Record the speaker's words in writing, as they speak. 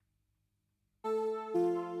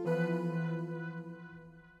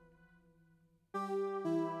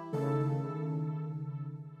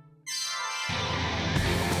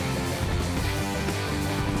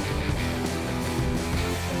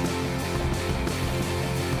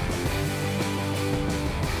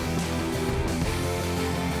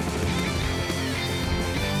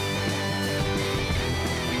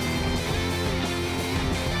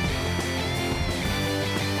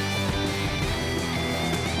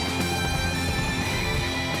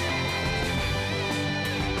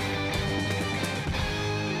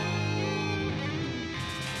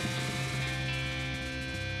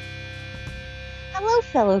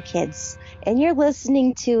fellow kids, and you're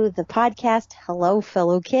listening to the podcast Hello,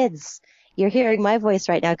 Fellow Kids. You're hearing my voice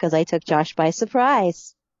right now because I took Josh by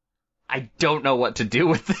surprise. I don't know what to do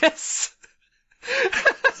with this.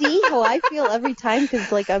 See how I feel every time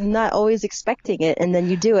because, like, I'm not always expecting it, and then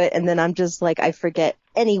you do it, and then I'm just like, I forget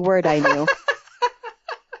any word I knew.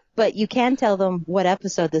 But you can tell them what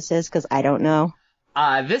episode this is because I don't know.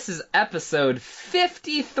 This is episode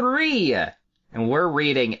 53. And we're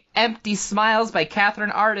reading Empty Smiles by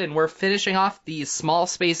Catherine Arden. We're finishing off the Small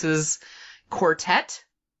Spaces quartet.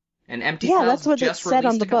 And Empty Smiles that's what just it said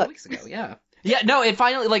on the a couple book. Weeks ago. Yeah. Yeah, no, it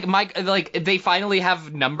finally, they finally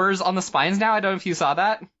have numbers on the spines now. I don't know if you saw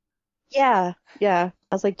that. Yeah. I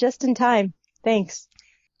was like, just in time. Thanks.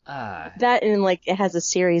 That and, like, it has a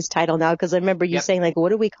series title now because I remember you saying, like, what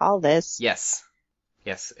do we call this? Yes,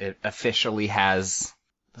 it officially has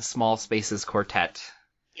the Small Spaces quartet.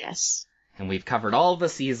 Yes. And we've covered all the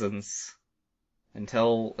seasons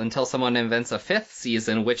until someone invents a fifth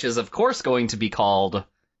season, which is, of course, going to be called...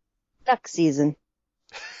 Duck season.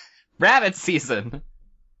 Rabbit season.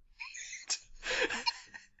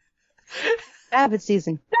 Rabbit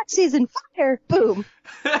season. Duck season. Fire. Boom.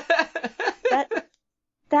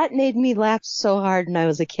 That made me laugh so hard when I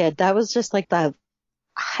was a kid. That was just like the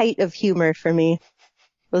height of humor for me.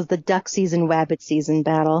 Was the duck season, rabbit season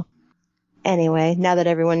battle. Anyway, now that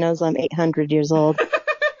everyone knows I'm 800 years old.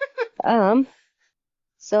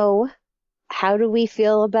 So, how do we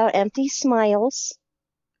feel about Empty Smiles?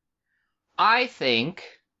 I think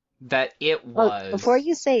that it was... Well, before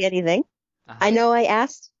you say anything, I know I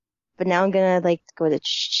asked, but now I'm gonna, like, go to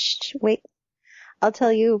wait. I'll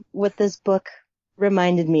tell you what this book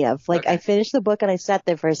reminded me of. Like, okay. I finished the book and I sat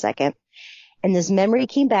there for a second, and this memory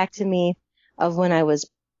came back to me of when I was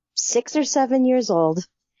 6 or 7 years old.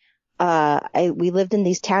 We lived in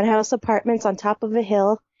these townhouse apartments on top of a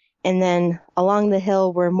hill, and then along the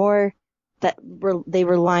hill they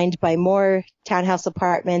were lined by more townhouse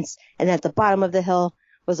apartments, and at the bottom of the hill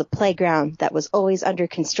was a playground that was always under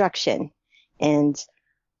construction. And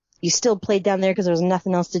you still played down there because there was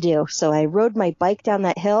nothing else to do. So I rode my bike down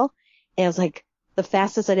that hill, and it was like the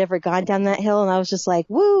fastest I'd ever gone down that hill, and I was just like,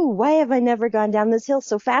 woo, why have I never gone down this hill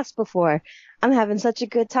so fast before? I'm having such a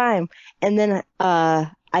good time. And then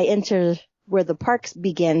I enter where the park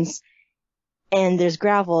begins, and there's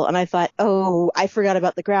gravel, and I thought, oh, I forgot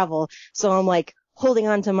about the gravel. So I'm like holding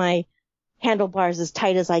on to my handlebars as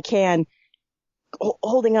tight as I can,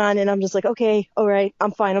 holding on, and I'm just like, okay, all right,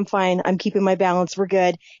 I'm fine. I'm keeping my balance. We're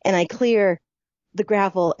good. And I clear the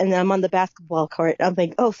gravel, and then I'm on the basketball court. I'm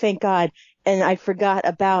thinking, oh, thank God. And I forgot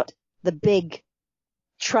about the big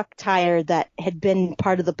truck tire that had been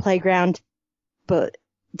part of the playground but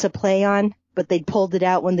to play on, but they'd pulled it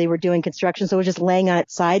out when they were doing construction, so it was just laying on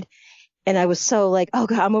its side. And I was so like, oh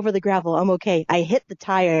God, I'm over the gravel. I'm okay. I hit the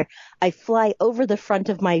tire. I fly over the front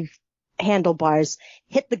of my handlebars,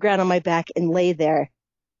 hit the ground on my back, and lay there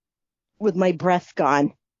with my breath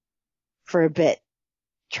gone for a bit,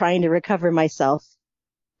 trying to recover myself.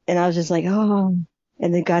 And I was just like, oh,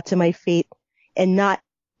 and then got to my feet. And not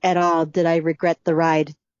at all did I regret the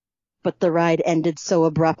ride, but the ride ended so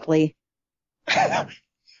abruptly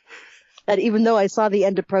that even though I saw the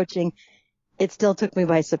end approaching, it still took me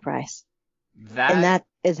by surprise. And that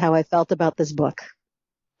is how I felt about this book.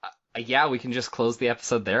 Yeah, we can just close the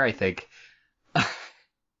episode there, I think.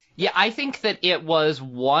 Yeah, I think that it was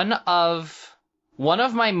one of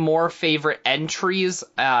my more favorite entries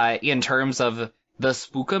in terms of the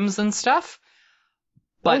spookums and stuff.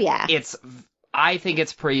 But I think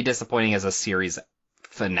it's pretty disappointing as a series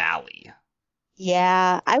finale.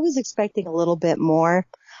 Yeah, I was expecting a little bit more.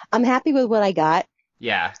 I'm happy with what I got.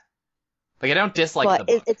 Yeah. Like, I don't dislike the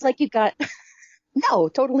book. It's like you got... No,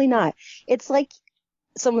 totally not. It's like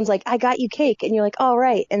someone's like, I got you cake. And you're like, all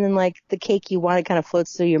right. And then, like, the cake you wanted kind of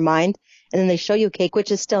floats through your mind. And then they show you cake, which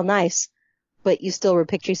is still nice. But you still were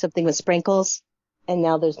picturing something with sprinkles. And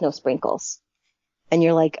now there's no sprinkles. And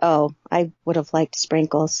you're like, oh, I would have liked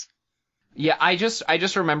sprinkles. Yeah, I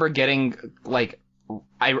just remember getting, like...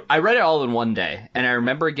 I read it all in one day. And I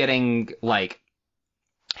remember getting, like,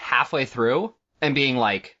 halfway through and being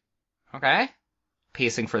like, okay,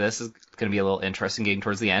 pacing for this is going to be a little interesting getting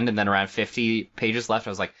towards the end. And then around 50 pages left, I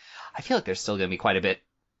was like, I feel like there's still going to be quite a bit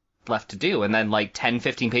left to do. And then like 10,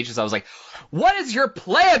 15 pages, I was like, what is your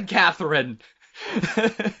plan, Catherine?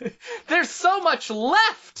 There's so much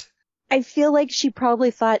left. I feel like she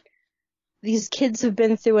probably thought these kids have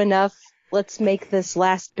been through enough. Let's make this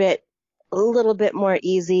last bit a little bit more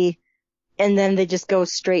easy. And then they just go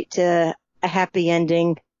straight to a happy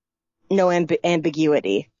ending. No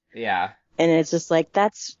ambiguity. Yeah. And it's just like,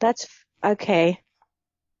 that's okay.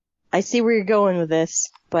 I see where you're going with this,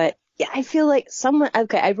 but yeah, I feel like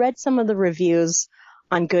I read some of the reviews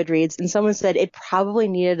on Goodreads and someone said it probably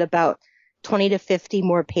needed about 20 to 50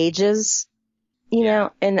 more pages, you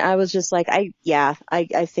know, and I was just like, I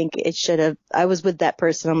think it should have, I was with that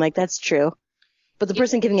person. I'm like, that's true. But the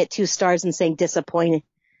person giving it 2 stars and saying disappointing,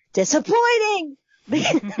 they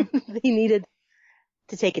needed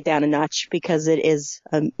to take it down a notch because it is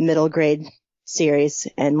a middle grade series.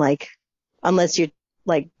 And like, unless you're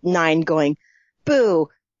like 9 going, boo,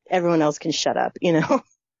 everyone else can shut up, you know?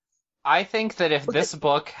 I think that if this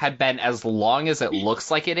book had been as long as it looks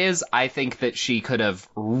like it is, I think that she could have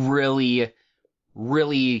really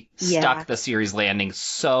stuck the series landing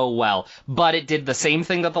so well. But it did the same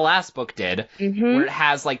thing that the last book did, where it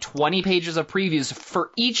has like 20 pages of previews for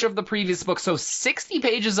each of the previous books. So 60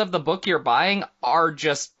 pages of the book you're buying are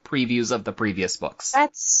just previews of the previous books.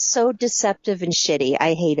 That's so deceptive and shitty.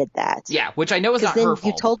 I hated that. Yeah, which I know is not her fault.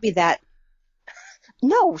 You told me that.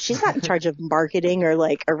 No, she's not in charge of marketing or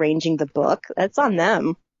like arranging the book. That's on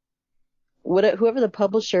them. Whoever the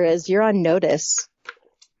publisher is, you're on notice.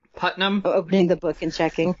 Putnam? Opening the book and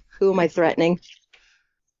checking. Who am I threatening?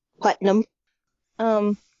 Putnam.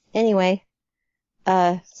 Anyway,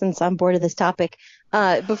 since I'm bored of this topic,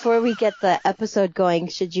 before we get the episode going,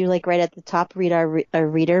 should you like right at the top read our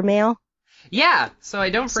reader mail? Yeah, so I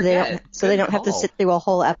don't forget. So they don't have to sit through a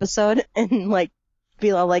whole episode and like be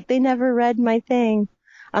all like, they never read my thing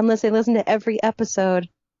unless they listen to every episode.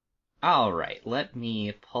 All right, let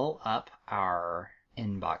me pull up our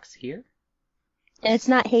inbox here. And it's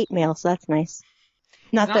not hate mail, so that's nice.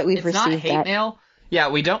 Not that we've received that. It's not hate mail. Yeah,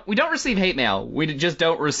 we don't receive hate mail. We just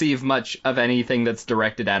don't receive much of anything that's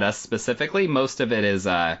directed at us specifically. Most of it is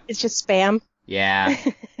it's just spam. Yeah.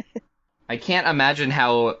 I can't imagine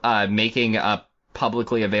how making a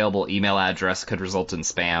publicly available email address could result in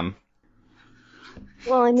spam.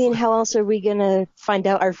 Well, I mean, how else are we gonna find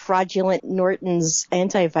out our fraudulent Norton's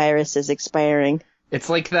antivirus is expiring? It's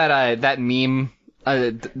like that meme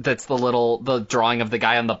that's the drawing of the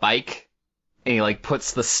guy on the bike, and he like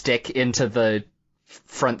puts the stick into the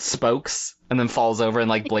front spokes and then falls over and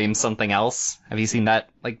like blames something else. Have you seen that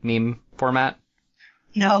like meme format?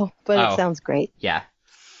 No, but It sounds great. Yeah.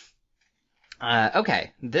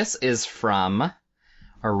 Okay, this is from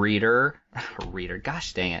a reader.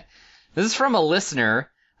 Gosh dang it. This is from a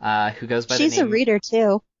listener who goes by the name... She's a reader,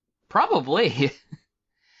 too. Probably.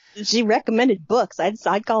 She recommended books.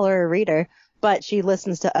 I'd call her a reader, but she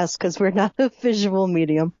listens to us because we're not a visual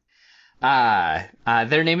medium. Their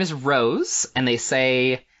name is Rose, and they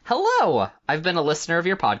say, "Hello! I've been a listener of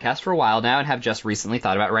your podcast for a while now and have just recently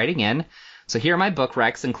thought about writing in. So here are my book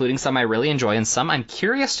recs, including some I really enjoy and some I'm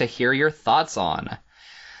curious to hear your thoughts on."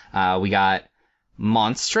 We got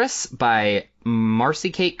Monstrous by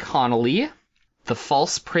Marcy Kate Connolly, The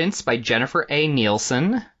False Prince by Jennifer A.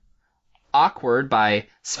 Nielsen, Awkward by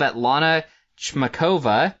Svetlana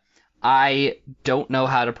Chmakova. I don't know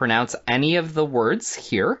how to pronounce any of the words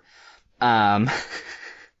here. I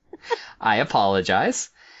apologize.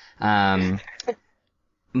 My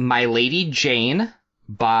Lady Jane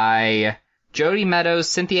by Jody Meadows,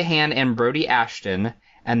 Cynthia Han, and Brody Ashton,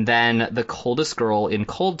 and then The Coldest Girl in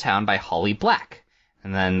Cold Town by Holly Black.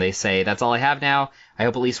 And then they say, "That's all I have now. I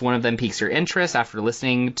hope at least one of them piques your interest. After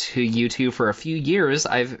listening to you two for a few years,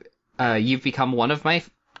 you've become one of my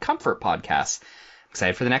comfort podcasts.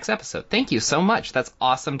 Excited for the next episode." Thank you so much. That's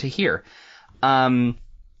awesome to hear. I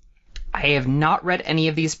have not read any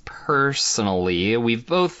of these personally. We've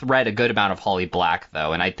both read a good amount of Holly Black,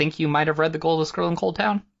 though, and I think you might have read The Coldest Girl in Cold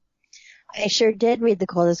Town. I sure did read The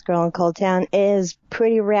Coldest Girl in Cold Town. It is a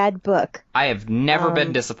pretty rad book. I have never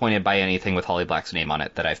been disappointed by anything with Holly Black's name on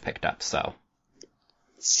it that I've picked up, so.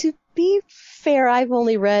 To be fair, I've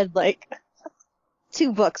only read,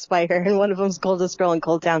 2 books by her, and one of them's Coldest Girl in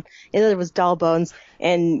Cold Town. The other was Doll Bones,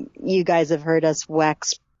 and you guys have heard us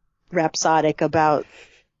wax rhapsodic about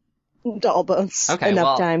Doll Bones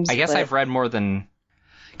enough times. I guess I've read more than...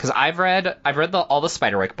 Because I've read all the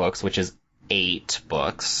Spiderwick books, which is 8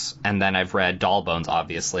 books, and then I've read Doll Bones,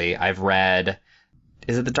 obviously. I've read...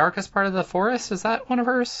 Is it The Darkest Part of the Forest? Is that one of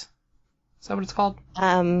hers? Is that what it's called?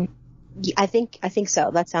 I think so.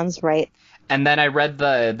 That sounds right. And then I read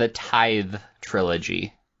the Tithe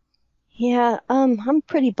trilogy. Yeah, I'm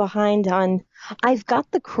pretty behind on... I've got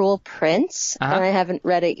The Cruel Prince, and I haven't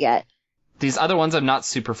read it yet. These other ones I'm not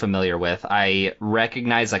super familiar with. I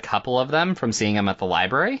recognize a couple of them from seeing them at the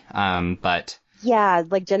library, but... Yeah,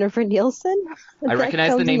 like Jennifer Nielsen. I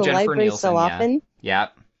recognize the name Jennifer Nielsen so often. Yeah.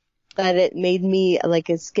 That it made me,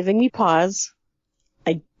 it's giving me pause.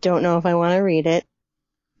 I don't know if I want to read it.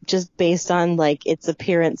 Just based on, its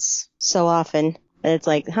appearance so often. And it's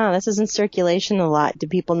like, this is in circulation a lot. Do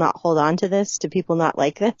people not hold on to this? Do people not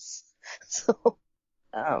like this? So,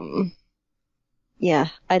 yeah,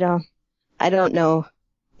 I don't know.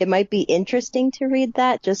 It might be interesting to read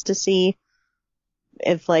that just to see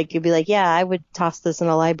if, like, you'd be like, yeah, I would toss this in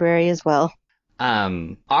a library as well.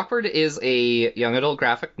 Awkward is a young adult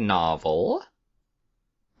graphic novel.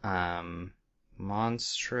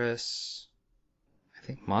 Monstrous. I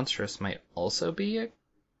think Monstrous might also be a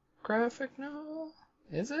graphic novel.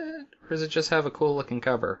 Is it? Or does it just have a cool looking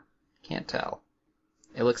cover? Can't tell.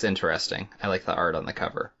 It looks interesting. I like the art on the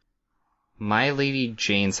cover. My Lady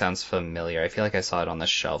Jane sounds familiar. I feel like I saw it on the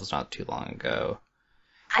shelves not too long ago.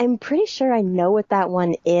 I'm pretty sure I know what that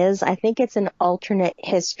one is. I think it's an alternate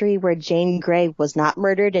history where Jane Grey was not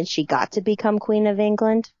murdered and she got to become Queen of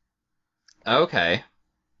England. Okay.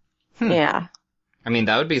 Yeah. I mean,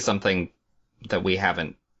 that would be something that we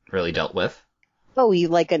haven't really dealt with. Oh, you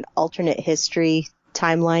like an alternate history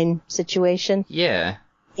timeline situation? Yeah.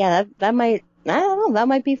 Yeah, that might, I don't know, that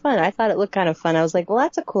might be fun. I thought it looked kind of fun. I was like, well,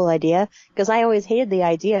 that's a cool idea. Because I always hated the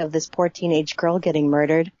idea of this poor teenage girl getting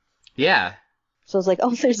murdered. Yeah. So I was like,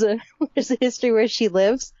 oh, there's a history where she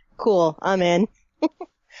lives? Cool, I'm in.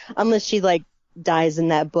 Unless she, like, dies in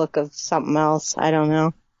that book of something else. I don't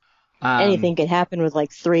know. Anything could happen with,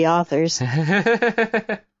 like, 3 authors.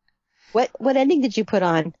 What ending did you put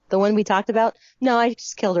on? The one we talked about? No, I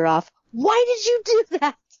just killed her off. Why did you do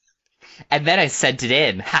that? And then I sent it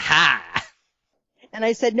in. Ha-ha! And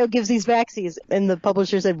I said, no, Givesies Vaxies. And the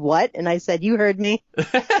publisher said, what? And I said, you heard me.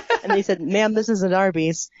 And they said, ma'am, this isn't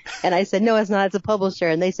Arby's. And I said, no, it's not. It's a publisher.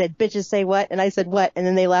 And they said, bitches say what? And I said, what? And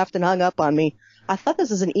then they laughed and hung up on me. I thought this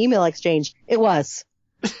was an email exchange. It was.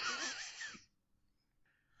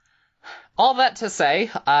 All that to say,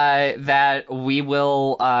 that we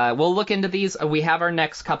will, we'll look into these. We have our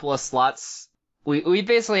next couple of slots. We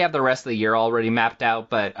basically have the rest of the year already mapped out,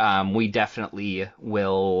 but, we definitely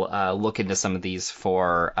will, look into some of these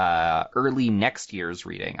for, early next year's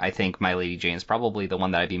reading. I think My Lady Jane is probably the one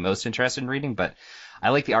that I'd be most interested in reading, but I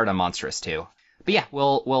like the art on Monstrous too. But yeah,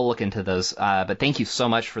 we'll look into those. But thank you so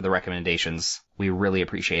much for the recommendations. We really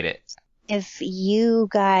appreciate it. If you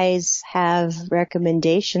guys have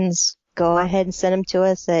recommendations, go ahead and send them to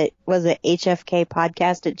us at, was it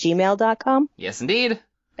hfkpodcast@gmail.com? Yes, indeed.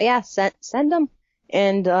 Yeah, send them,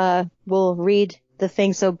 and we'll read the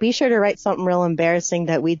thing. So be sure to write something real embarrassing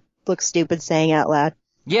that we look stupid saying out loud.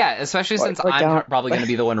 Yeah, especially since I'm probably going to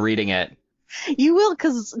be the one reading it. You will,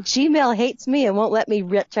 because Gmail hates me and won't let me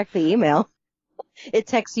check the email. It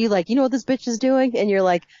texts you like, you know what this bitch is doing? And you're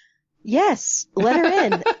like, yes, let her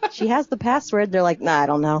in. She has the password. They're like, nah, I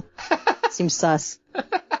don't know. Seems sus.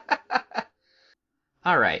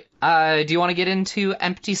 All right. Do you want to get into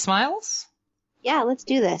Empty Smiles? Yeah, let's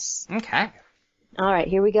do this. Okay. All right,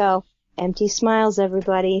 here we go. Empty Smiles,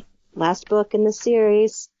 everybody. Last book in the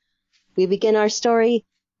series. We begin our story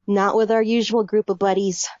not with our usual group of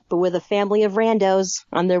buddies, but with a family of randos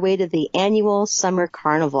on their way to the annual summer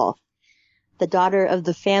carnival. The daughter of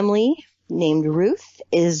the family, named Ruth,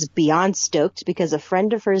 is beyond stoked because a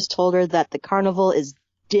friend of hers told her that the carnival is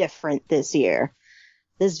different this year.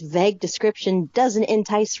 This vague description doesn't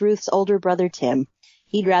entice Ruth's older brother, Tim.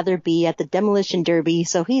 He'd rather be at the demolition derby,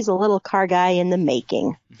 so he's a little car guy in the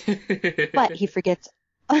making. But he forgets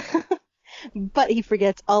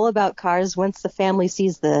all about cars once the family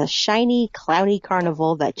sees the shiny, clowny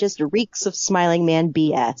carnival that just reeks of Smiling Man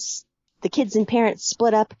BS. The kids and parents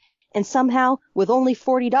split up, and somehow, with only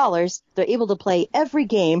 $40, they're able to play every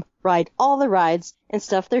game, ride all the rides, and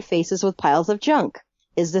stuff their faces with piles of junk.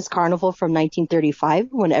 Is this carnival from 1935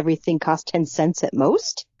 when everything cost 10 cents at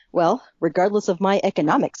most? Well, regardless of my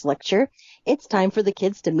economics lecture, it's time for the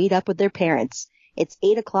kids to meet up with their parents. It's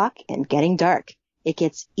 8 o'clock and getting dark. It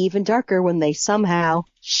gets even darker when they somehow,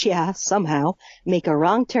 make a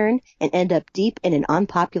wrong turn and end up deep in an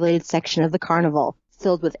unpopulated section of the carnival,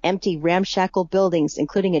 filled with empty, ramshackle buildings,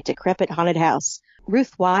 including a decrepit haunted house.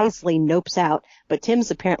 Ruth wisely nopes out, but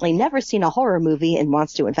Tim's apparently never seen a horror movie and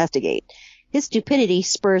wants to investigate. His stupidity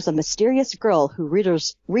spurs a mysterious girl who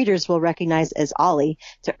readers will recognize as Ollie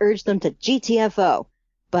to urge them to GTFO.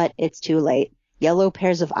 But it's too late. Yellow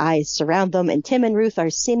pairs of eyes surround them, and Tim and Ruth are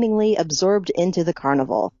seemingly absorbed into the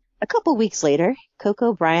carnival. A couple weeks later,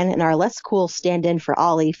 Coco Bryan and our less cool stand-in for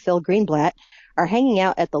Ollie, Phil Greenblatt, are hanging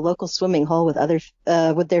out at the local swimming hole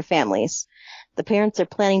with their families. The parents are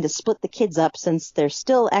planning to split the kids up since they're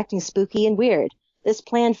still acting spooky and weird. This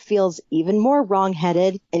plan feels even more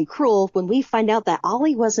wrong-headed and cruel when we find out that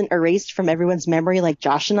Ollie wasn't erased from everyone's memory like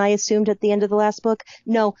Josh and I assumed at the end of the last book.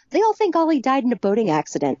 No, they all think Ollie died in a boating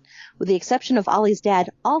accident. With the exception of Ollie's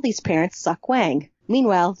dad, all these parents suck wang.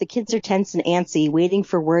 Meanwhile, the kids are tense and antsy, waiting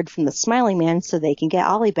for word from the Smiling Man so they can get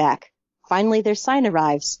Ollie back. Finally, their sign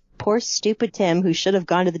arrives. Poor stupid Tim, who should have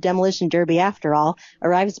gone to the demolition derby after all,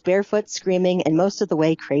 arrives barefoot, screaming, and most of the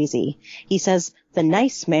way crazy. He says the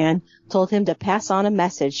nice man told him to pass on a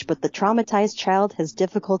message, but the traumatized child has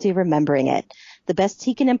difficulty remembering it. The best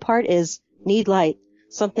he can impart is, need light,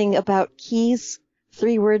 something about keys,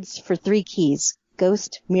 3 words for 3 keys,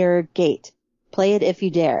 ghost, mirror, gate. Play it if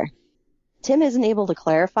you dare. Tim isn't able to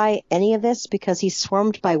clarify any of this because he's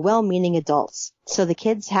swarmed by well-meaning adults. So the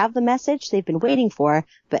kids have the message they've been waiting for,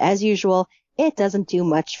 but as usual, it doesn't do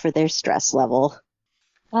much for their stress level.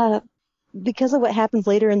 Because of what happens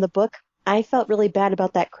later in the book, I felt really bad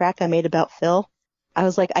about that crack I made about Phil. I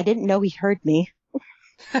was like, I didn't know he heard me.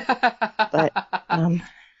 But,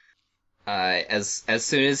 as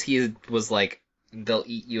soon as he was like, they'll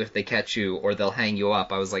eat you if they catch you, or they'll hang you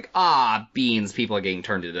up, I was like, beans, people are getting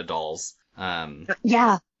turned into dolls.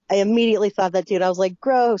 Yeah, I immediately thought that, dude. I was like,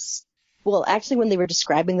 gross. Well, actually, when they were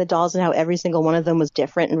describing the dolls and how every single one of them was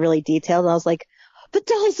different and really detailed, I was like, the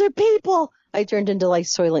dolls are people! I turned into, like,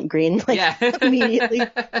 Soylent Green, immediately.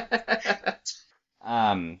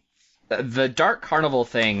 The Dark Carnival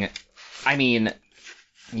thing, I mean,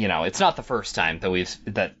 it's not the first time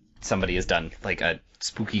that somebody has done, like, a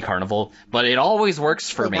spooky carnival, but it always works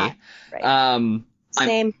for me. Right.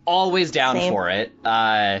 Same. I'm always down for it.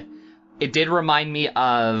 It did remind me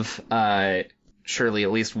of, surely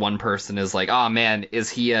at least one person is like, oh man, is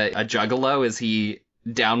he a juggalo? Is he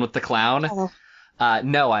down with the clown? Oh.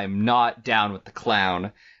 No, I'm not down with the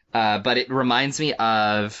clown. But it reminds me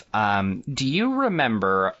of, do you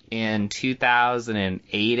remember in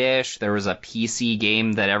 2008-ish, there was a PC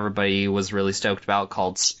game that everybody was really stoked about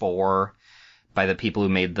called Spore by the people who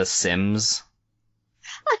made The Sims?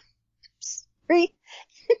 Right.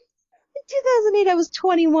 In 2008, I was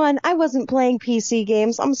 21. I wasn't playing PC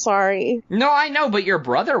games. I'm sorry. No, I know, but your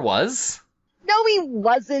brother was. No, he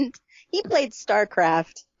wasn't. He played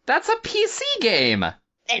StarCraft. That's a PC game.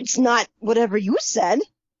 It's not whatever you said.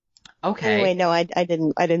 Okay. Anyway, no, I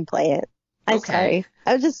didn't play it. I'm sorry.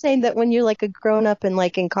 I was just saying that when you're like a grown up and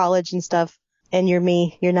like in college and stuff, and you're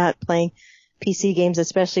not playing PC games,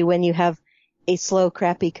 especially when you have a slow,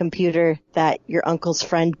 crappy computer that your uncle's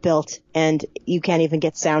friend built and you can't even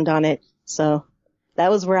get sound on it. So that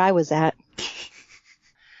was where I was at.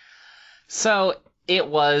 So it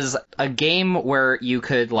was a game where you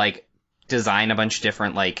could like design a bunch of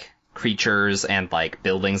different like creatures and like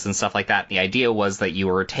buildings and stuff like that. The idea was that you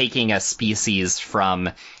were taking a species from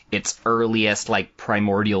its earliest like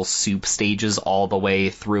primordial soup stages all the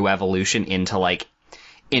way through evolution into like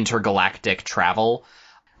intergalactic travel.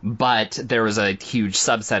 But there was a huge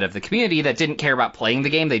subset of the community that didn't care about playing the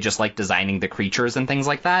game. They just liked designing the creatures and things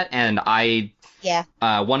like that. And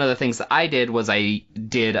one of the things that I did was I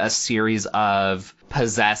did a series of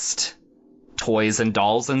possessed toys and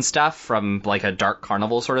dolls and stuff from like a Dark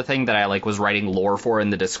Carnival sort of thing that I like was writing lore for in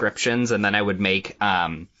the descriptions. And then I would make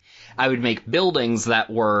buildings that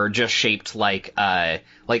were just shaped like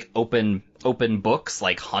open books,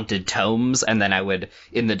 like haunted tomes, and then I would,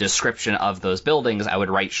 in the description of those buildings, I would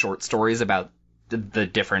write short stories about the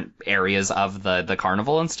different areas of the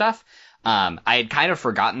carnival and stuff. I had kind of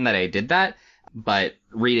forgotten that I did that, but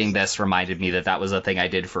reading this reminded me that was a thing I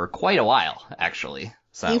did for quite a while, actually.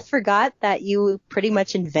 So you forgot that you pretty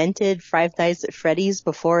much invented Five Nights at Freddy's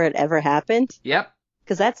before it ever happened? Yep.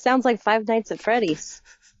 Because that sounds like Five Nights at Freddy's.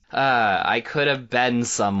 I could have been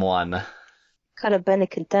someone. Could have been a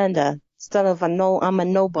contender. Instead of I'm a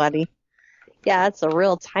nobody. Yeah, that's a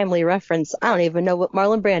real timely reference. I don't even know what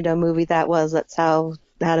Marlon Brando movie that was. That's how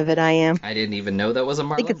out of it I am. I didn't even know that was a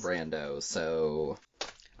Marlon Brando, so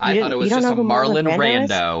I thought it was just a Marlon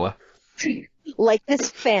Brando. Like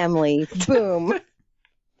this family. Boom.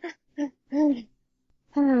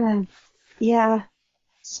 Yeah.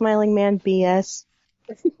 Smiling Man BS.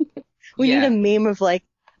 We need a meme of like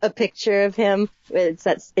a picture of him.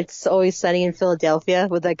 It's Always Sunny in Philadelphia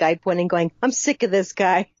with that guy pointing going, I'm sick of this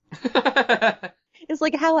guy. It's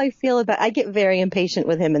like how I feel I get very impatient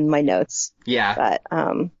with him in my notes. Yeah.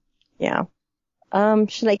 But, yeah.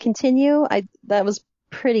 Should I continue? That was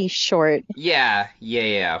pretty short. Yeah.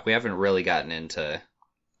 We haven't really gotten into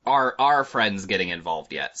our friends getting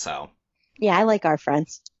involved yet, so. Yeah, I like our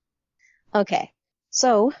friends. Okay.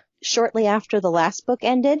 So, shortly after the last book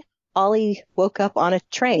ended, Ollie woke up on a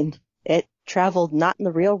train. It traveled not in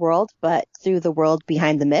the real world, but through the world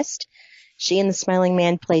behind the mist. She and the Smiling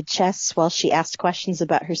Man played chess while she asked questions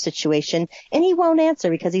about her situation, and he won't answer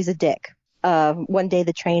because he's a dick. One day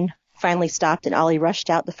the train finally stopped, and Ollie rushed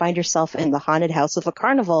out to find herself in the haunted house of a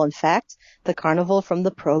carnival. In fact, the carnival from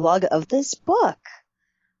the prologue of this book.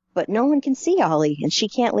 But no one can see Ollie, and she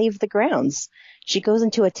can't leave the grounds. She goes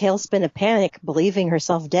into a tailspin of panic, believing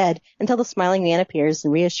herself dead, until the smiling man appears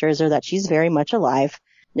and reassures her that she's very much alive.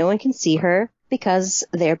 No one can see her because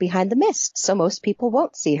they're behind the mist, so most people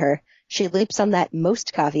won't see her. She leaps on that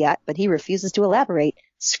most caveat, but he refuses to elaborate.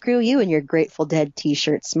 Screw you and your Grateful Dead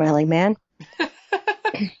t-shirt, smiling man.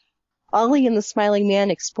 Ollie and the smiling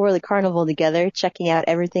man explore the carnival together, checking out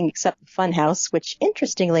everything except the funhouse, which,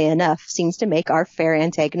 interestingly enough, seems to make our fair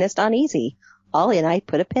antagonist uneasy. Ollie and I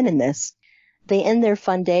put a pin in this. They end their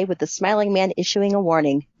fun day with the smiling man issuing a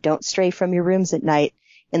warning: don't stray from your rooms at night.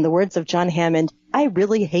 In the words of John Hammond, I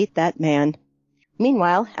really hate that man.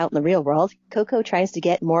 Meanwhile, out in the real world, Coco tries to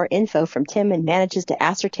get more info from Tim and manages to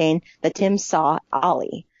ascertain that Tim saw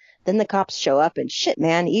Ollie. Then the cops show up and shit,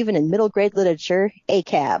 man, even in middle grade literature, a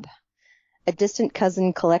cab. A distant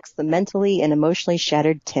cousin collects the mentally and emotionally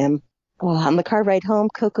shattered Tim. On the car ride home,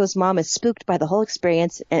 Coco's mom is spooked by the whole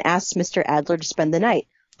experience and asks Mr. Adler to spend the night.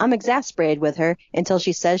 I'm exasperated with her until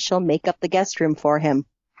she says she'll make up the guest room for him.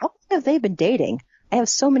 How long have they been dating? I have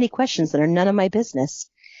so many questions that are none of my business.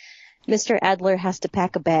 Mr. Adler has to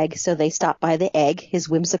pack a bag, so they stop by the Egg, his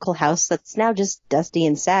whimsical house that's now just dusty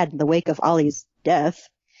and sad in the wake of Ollie's death.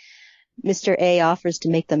 Mr. A offers to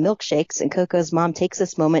make them milkshakes, and Coco's mom takes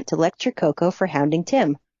this moment to lecture Coco for hounding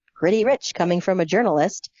Tim. Pretty rich coming from a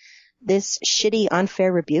journalist. This shitty,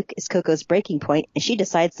 unfair rebuke is Coco's breaking point, and she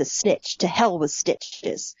decides to snitch. To hell with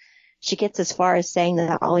stitches. She gets as far as saying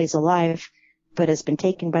that Ollie's alive, but has been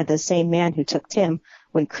taken by the same man who took Tim,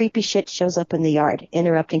 when creepy shit shows up in the yard,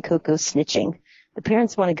 interrupting Coco's snitching. The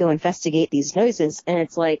parents want to go investigate these noises, and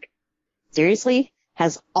it's like, seriously?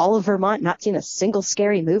 Has all of Vermont not seen a single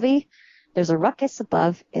scary movie? There's a ruckus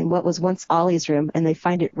above in what was once Ollie's room, and they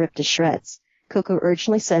find it ripped to shreds. Coco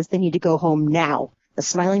urgently says they need to go home now. The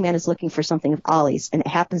smiling man is looking for something of Ollie's, and it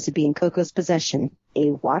happens to be in Coco's possession.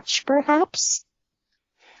 A watch, perhaps?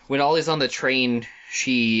 When Ollie's on the train,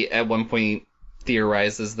 she, at one point,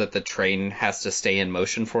 theorizes that the train has to stay in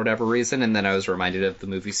motion for whatever reason, and then I was reminded of the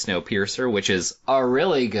movie Snowpiercer, which is a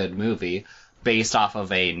really good movie, based off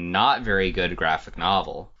of a not very good graphic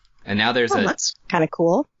novel. And now there's that's kind of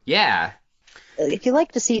cool. Yeah. If you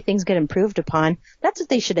like to see things get improved upon, that's what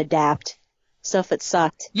they should adapt. Stuff that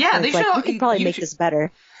sucked. Yeah, they should. We could probably make this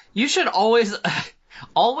better. You should always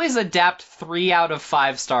adapt 3 out of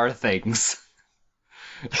 5-star things.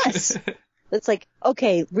 Yes. It's like,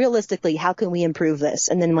 okay, realistically, how can we improve this?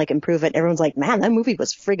 And then, improve it. Everyone's like, man, that movie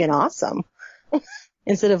was friggin' awesome.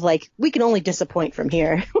 Instead of, we can only disappoint from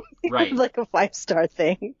here. Right. Like a 5-star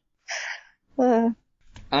thing. Yeah.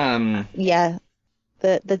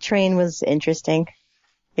 The train was interesting.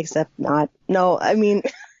 Except not. No, I mean,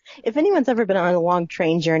 if anyone's ever been on a long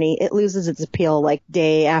train journey, it loses its appeal,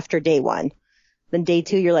 day after day 1. Then day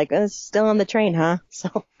 2, you're like, it's still on the train, huh?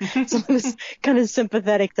 So I was kind of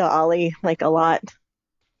sympathetic to Ollie, a lot.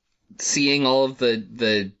 Seeing all of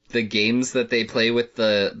the games that they play with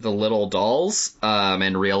the little dolls,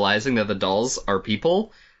 and realizing that the dolls are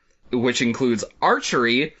people, which includes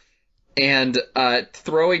archery and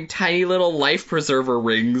throwing tiny little life preserver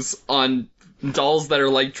rings on dolls that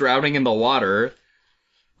are drowning in the water.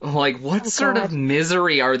 What sort of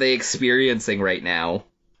misery are they experiencing right now?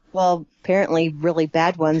 Well, apparently really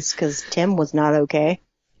bad ones, because Tim was not okay.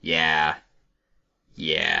 Yeah.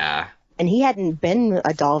 And he hadn't been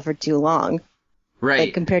a doll for too long.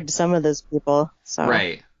 Right. Compared to some of those people. So.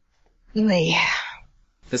 Right. Yeah.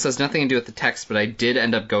 This has nothing to do with the text, but I did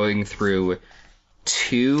end up going through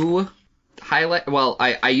 2 highlight. Well,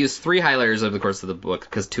 I used 3 highlighters over the course of the book,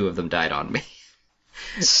 because 2 of them died on me.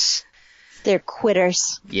 They're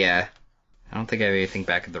quitters. Yeah. I don't think I have anything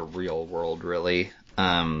back in the real world, really.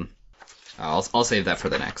 I'll save that for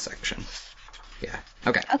the next section. Yeah.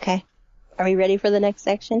 Okay. Are we ready for the next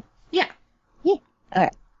section? Yeah. All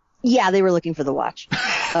right. Yeah, they were looking for the watch.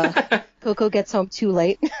 Coco gets home too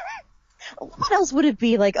late. What else would it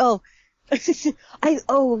be? You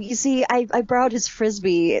see, I borrowed his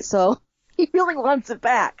Frisbee, so he really wants it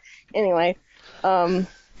back. Anyway,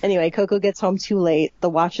 Coco gets home too late. The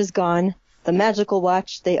watch is gone. The magical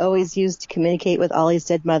watch they always used to communicate with Ollie's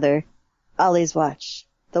dead mother. Ollie's watch.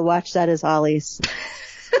 The watch that is Ollie's.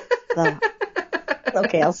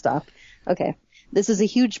 Okay, I'll stop. Okay. This is a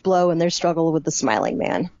huge blow in their struggle with the smiling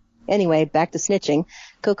man. Anyway, back to snitching.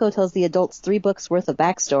 Coco tells the adults 3 books worth of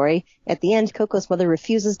backstory. At the end, Coco's mother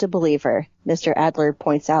refuses to believe her. Mr. Adler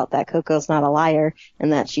points out that Coco's not a liar,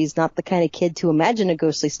 and that she's not the kind of kid to imagine a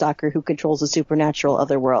ghostly stalker who controls a supernatural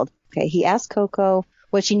otherworld. Okay, he asks Coco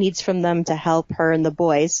what she needs from them to help her and the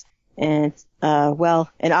boys, And,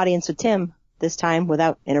 an audience with Tim this time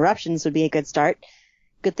without interruptions would be a good start.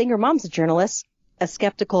 Good thing her mom's a journalist, a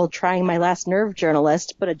skeptical, trying my last nerve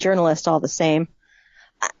journalist, but a journalist all the same.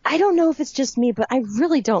 I don't know if it's just me, but I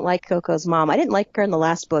really don't like Coco's mom. I didn't like her in the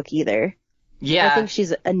last book either. Yeah. I think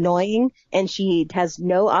she's annoying, and she has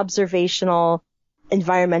no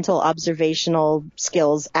environmental observational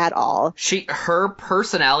skills at all. Her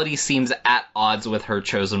personality seems at odds with her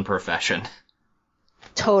chosen profession.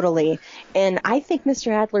 Totally. And I think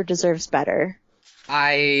Mr. Adler deserves better.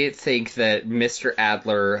 I think that Mr.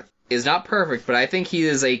 Adler is not perfect, but I think he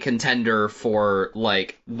is a contender for,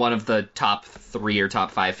 like, one of the top 3 or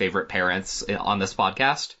top 5 favorite parents on this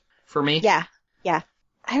podcast for me. Yeah.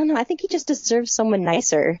 I don't know. I think he just deserves someone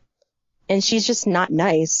nicer. And she's just not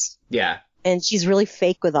nice. Yeah. And she's really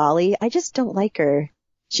fake with Ollie. I just don't like her.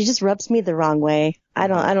 She just rubs me the wrong way. I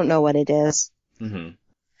don't know what it is. Mm-hmm.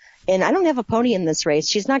 And I don't have a pony in this race.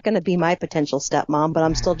 She's not going to be my potential stepmom, but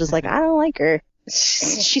I'm still just like, I don't like her.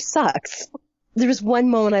 She sucks. There was one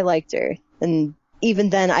moment I liked her. And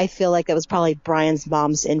even then, I feel like it was probably Brian's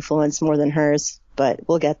mom's influence more than hers. But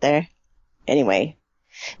we'll get there. Anyway.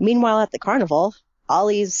 Meanwhile, at the carnival,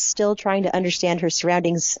 Ollie's still trying to understand her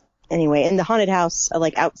surroundings. Anyway, in the haunted house,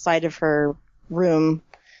 like outside of her room,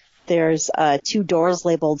 there's 2 doors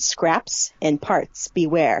labeled scraps and parts.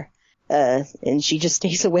 Beware. And she just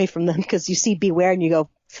stays away from them because you see beware and you go,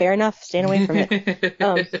 fair enough, staying away from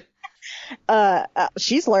it.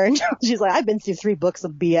 She's learned. She's like, I've been through 3 books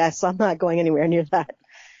of BS. I'm not going anywhere near that.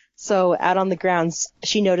 So out on the grounds,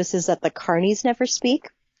 she notices that the carnies never speak.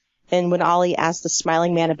 And when Ollie asks the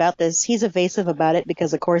smiling man about this, he's evasive about it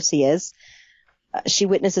because of course he is. She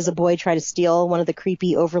witnesses a boy try to steal one of the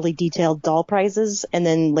creepy, overly detailed doll prizes, and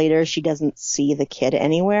then later she doesn't see the kid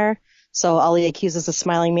anywhere. So Ollie accuses the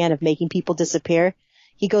smiling man of making people disappear.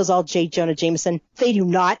 He goes all J. Jonah Jameson. They do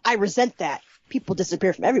not. I resent that. People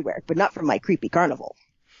disappear from everywhere, but not from my creepy carnival.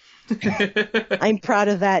 I'm proud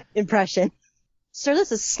of that impression. Sir,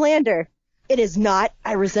 this is slander. It is not.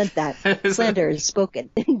 I resent that. Slander is spoken.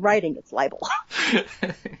 In writing, it's libel.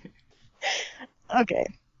 Okay.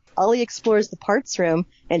 Ollie explores the parts room,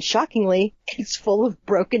 and shockingly, it's full of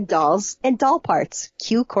broken dolls and doll parts.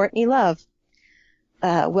 Cue Courtney Love.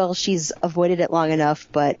 She's avoided it long enough,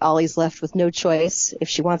 but Ollie's left with no choice. If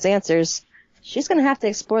she wants answers, she's going to have to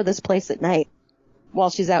explore this place at night. While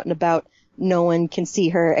she's out and about, no one can see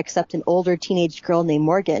her except an older teenage girl named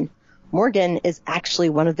Morgan. Morgan is actually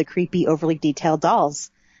one of the creepy, overly detailed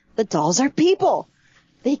dolls. The dolls are people!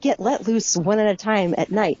 They get let loose one at a time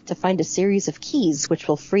at night to find a series of keys which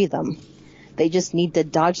will free them. They just need to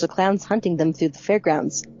dodge the clowns hunting them through the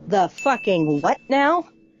fairgrounds. The fucking what now?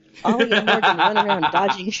 Ollie and Morgan run around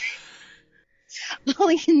dodging...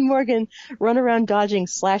 Ollie and Morgan run around dodging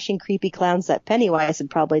slashing creepy clowns that Pennywise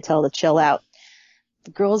would probably tell to chill out.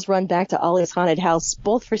 The girls run back to Ollie's haunted house,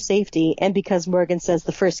 both for safety and because Morgan says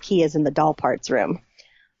the first key is in the doll parts room.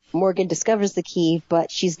 Morgan discovers the key,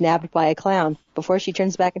 but she's nabbed by a clown. Before she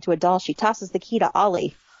turns back into a doll, she tosses the key to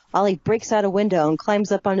Ollie. Ollie breaks out a window and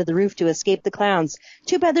climbs up onto the roof to escape the clowns.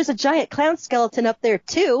 Too bad there's a giant clown skeleton up there,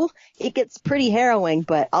 too. It gets pretty harrowing,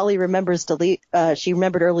 but Ollie remembers to leave, she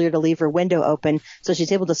remembered earlier to leave her window open, so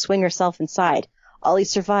she's able to swing herself inside. Ollie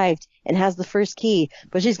survived and has the first key,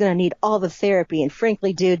 but she's gonna need all the therapy, and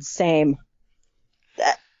frankly, dude, same.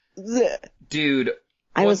 Dude.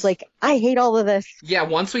 I was like, I hate all of this. Yeah,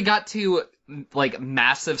 once we got to, like,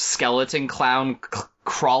 massive skeleton clown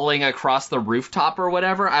crawling across the rooftop or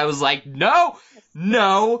whatever, I was like, no!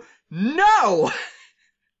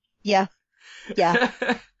 Yeah. Yeah,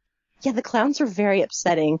 the clowns were very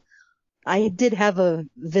upsetting. I did have a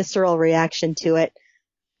visceral reaction to it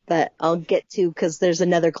that I'll get to because there's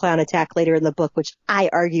another clown attack later in the book, which I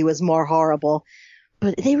argue is more horrible.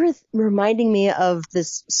 But they were reminding me of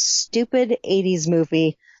this stupid 80s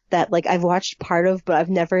movie that, like, I've watched part of, but I've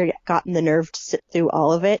never gotten the nerve to sit through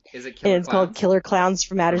all of it. Is it Killer And it's called Killer Clowns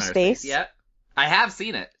from Outer Space. Yeah. I have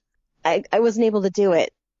seen it. I wasn't able to do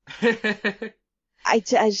it.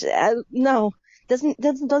 No.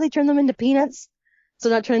 Don't they turn them into peanuts? So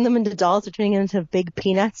not turning them into dolls, they're turning them into big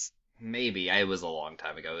peanuts? Maybe. It was a long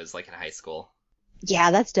time ago. It was, like, in high school. Yeah,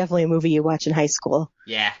 that's definitely a movie you watch in high school.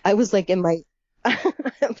 Yeah. I was, like, in my...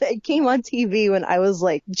 It came on TV when I was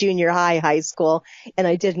like junior high school, and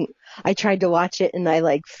I tried to watch it and I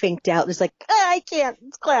like finked out. Just like, I can't,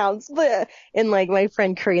 it's clowns. Bleh. And like my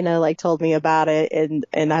friend Karina like told me about it,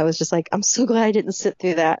 and I was just like, I'm so glad I didn't sit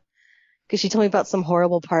through that. Cause she told me about some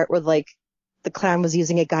horrible part where like the clown was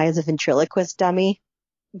using a guy as a ventriloquist dummy.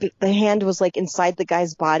 The hand was like inside the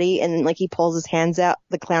guy's body, and like he pulls his hands out,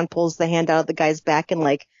 the clown pulls the hand out of the guy's back and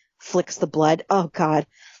like flicks the blood. Oh God.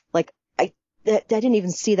 Like, I didn't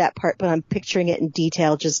even see that part, but I'm picturing it in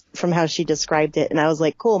detail just from how she described it. And I was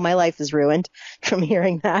like, cool, my life is ruined from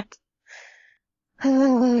hearing that.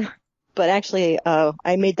 But actually,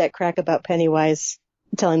 I made that crack about Pennywise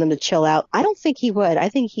telling them to chill out. I don't think he would. I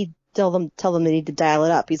think he'd tell them they need to dial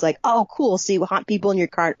it up. He's like, oh, cool. So you hunt people in your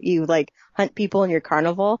hunt people in your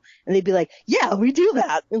carnival, and they'd be like, yeah, we do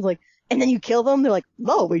that. And like, and then you kill them. They're like,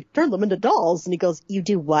 no, we turn them into dolls. And he goes, you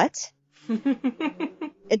do what?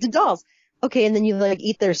 Into dolls. Okay, and then you like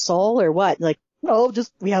eat their soul or what? Like, no,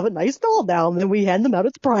 just we have a nice doll now, and then we hand them out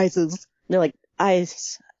as prizes. And they're like,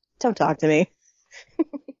 don't talk to me.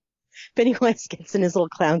 Pennywise gets in his little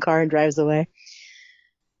clown car and drives away.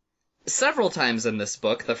 Several times in this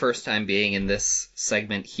book, the first time being in this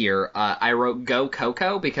segment here, I wrote Go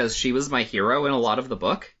Coco because she was my hero in a lot of the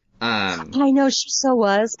book. I know, she so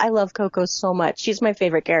was. I love Coco so much. She's my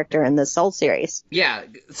favorite character in this whole series. Yeah,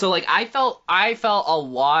 so like I felt a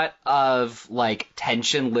lot of like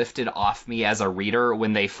tension lifted off me as a reader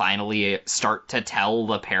when they finally start to tell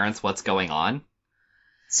the parents what's going on.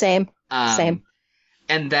 Same. Same.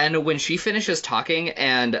 And then when she finishes talking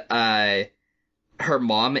and her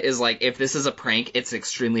mom is like, if this is a prank, it's an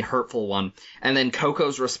extremely hurtful one. And then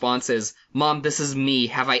Coco's response is, Mom, this is me.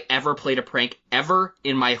 Have I ever played a prank ever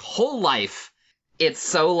in my whole life? It's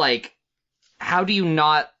so like, how do you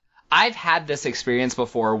not... I've had this experience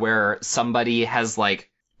before where somebody has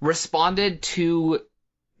like responded to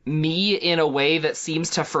me in a way that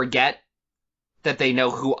seems to forget that they know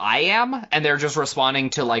who I am, and they're just responding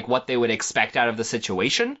to like what they would expect out of the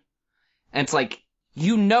situation. And it's like,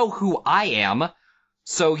 you know who I am,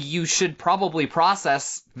 so you should probably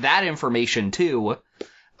process that information too.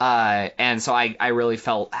 And so I really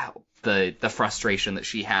felt the frustration that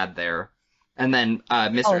she had there. And then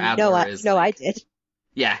Mr. Adler is no, like, I did.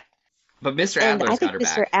 Yeah. But Mr. Adler's got her back.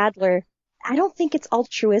 I think Mr. Adler, I don't think it's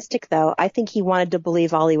altruistic though. I think he wanted to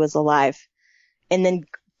believe Ollie was alive. And then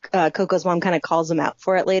Coco's mom kind of calls him out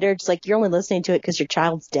for it later. Just like, you're only listening to it because your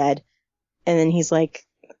child's dead. And then he's like,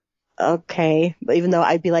 okay. But even though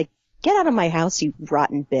I'd be like, get out of my house, you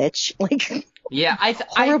rotten bitch. Like, yeah,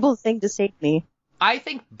 horrible thing to say to me. I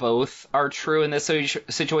think both are true in this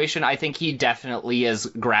situation. I think he definitely is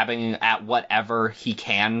grabbing at whatever he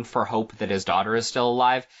can for hope that his daughter is still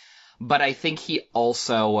alive. But I think he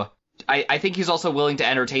also... I think he's also willing to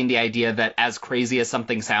entertain the idea that, as crazy as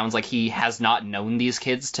something sounds, like, he has not known these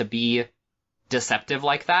kids to be deceptive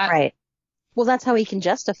like that. Right. Well, that's how he can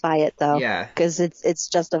justify it, though. Yeah. Because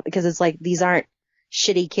because it's like, these aren't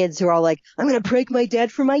shitty kids who are all like, I'm going to prank my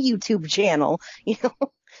dad for my YouTube channel. You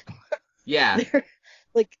know? Yeah. They're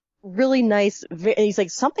like really nice. And he's like,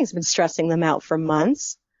 something's been stressing them out for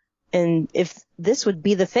months. And if this would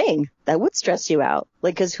be the thing, that would stress you out.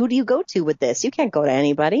 Like, because who do you go to with this? You can't go to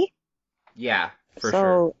anybody. Yeah, for sure.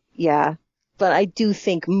 So, yeah. But I do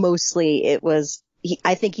think mostly it was,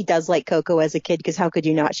 I think he does like Coco as a kid, because how could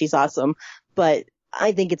you not? She's awesome. But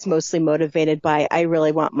I think it's mostly motivated by, I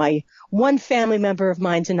really want my one family member of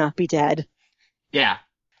mine to not be dead. Yeah.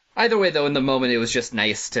 Either way, though, in the moment, it was just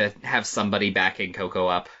nice to have somebody backing Coco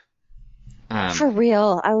up. For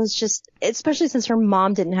real. I was just, especially since her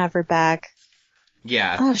mom didn't have her back.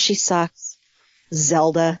 Yeah. Oh, she sucks.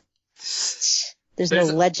 Zelda. There's no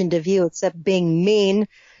legend of you except being mean.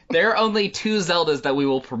 There are only two Zeldas that we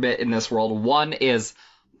will permit in this world. One is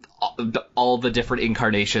all the different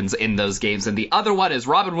incarnations in those games, and the other one is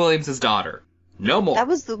Robin Williams' daughter. No more. That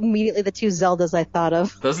was immediately the two Zeldas I thought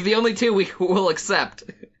of. Those are the only two we will accept.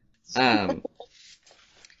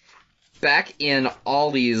 Back in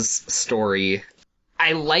Ollie's story,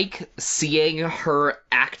 I like seeing her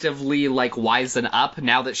actively, like, wisen up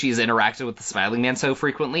now that she's interacted with the Smiling Man so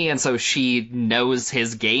frequently, and so she knows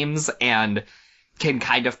his games and can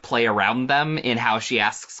kind of play around them in how she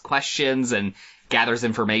asks questions and gathers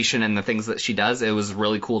information and the things that she does. It was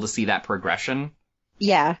really cool to see that progression.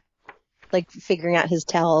 Yeah. Like, figuring out his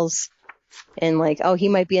tells. And like, oh, he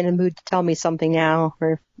might be in a mood to tell me something now,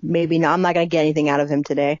 or maybe not. I'm not going to get anything out of him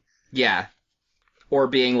today. Yeah. Or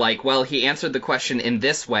being like, well, he answered the question in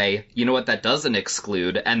this way, you know what that doesn't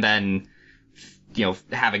exclude, and then, you know,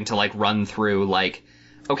 having to, like, run through, like,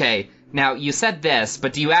 okay, now, you said this,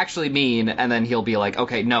 but do you actually mean, and then he'll be like,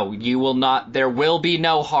 okay, no, you will not, there will be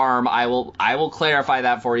no harm, I will clarify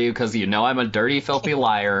that for you, because you know I'm a dirty, filthy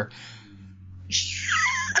liar.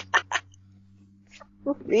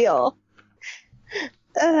 For real.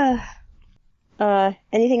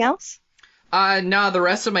 Anything else? No, the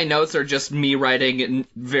rest of my notes are just me writing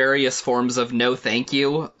various forms of no thank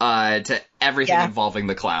you, to everything involving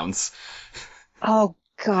the clowns. Oh,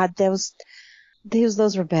 God, those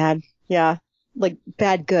were bad. Yeah. Like,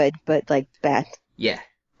 bad good, but, like, bad. Yeah.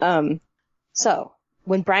 So,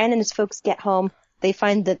 when Brian and his folks get home, they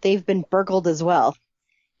find that they've been burgled as well.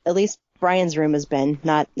 At least Brian's room has been,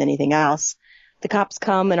 not anything else. The cops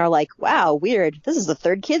come and are like, wow, weird. This is the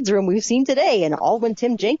third kid's room we've seen today, and all when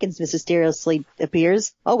Tim Jenkins mysteriously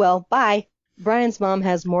appears. Oh well, bye. Brian's mom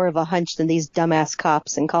has more of a hunch than these dumbass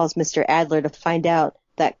cops and calls Mr. Adler to find out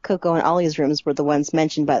that Coco and Ollie's rooms were the ones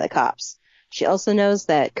mentioned by the cops. She also knows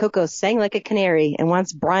that Coco sang like a canary and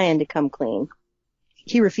wants Brian to come clean.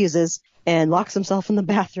 He refuses and locks himself in the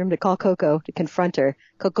bathroom to call Coco to confront her.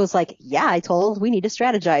 Coco's like, yeah, I told, we need to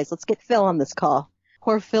strategize. Let's get Phil on this call.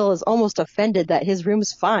 Poor Phil is almost offended that his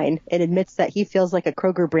room's fine and admits that he feels like a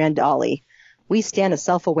Kroger brand Ollie. We stand a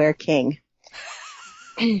self-aware king.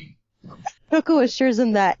 Coco assures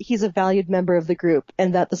him that he's a valued member of the group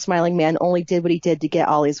and that the smiling man only did what he did to get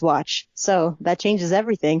Ollie's watch. So that changes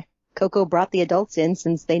everything. Coco brought the adults in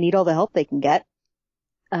since they need all the help they can get.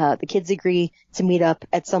 The kids agree to meet up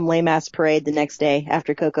at some lame-ass parade the next day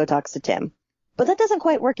after Coco talks to Tim. But that doesn't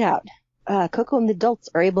quite work out. Coco and the adults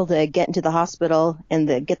are able to get into the hospital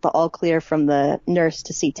and get the all clear from the nurse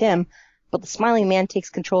to see Tim, but the smiling man takes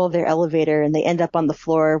control of their elevator and they end up on the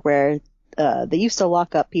floor where they used to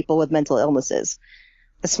lock up people with mental illnesses.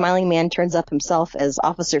 The smiling man turns up himself as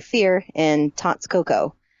Officer Fear and taunts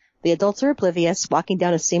Coco. The adults are oblivious, walking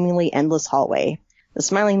down a seemingly endless hallway. The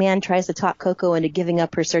smiling man tries to talk Coco into giving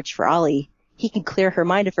up her search for Ollie. He can clear her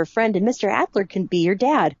mind of her friend and Mr. Adler can be your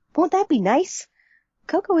dad. Won't that be nice?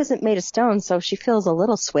 Coco isn't made of stone, so she feels a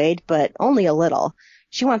little swayed, but only a little.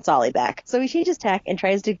 She wants Ollie back. So he changes tack and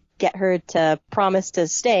tries to get her to promise to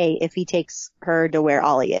stay if he takes her to where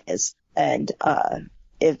Ollie is. And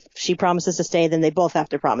if she promises to stay, then they both have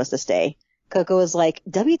to promise to stay. Coco is like,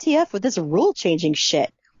 WTF with this rule-changing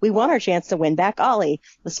shit. We want our chance to win back Ollie.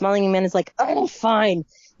 The smiling man is like, oh, fine,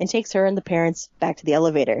 and takes her and the parents back to the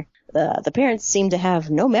elevator. The parents seem to have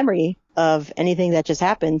no memory of anything that just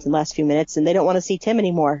happened in the last few minutes, and they don't want to see Tim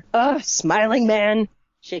anymore. Ugh, smiling man.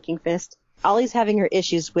 Shaking fist. Ollie's having her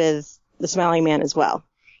issues with the smiling man as well.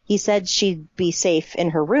 He said she'd be safe in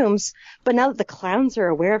her rooms, but now that the clowns are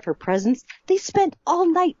aware of her presence, they spent all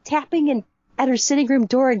night tapping at her sitting room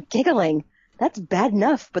door and giggling. That's bad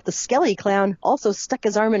enough, but the Skelly clown also stuck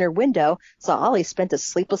his arm in her window, so Ollie spent a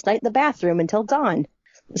sleepless night in the bathroom until dawn.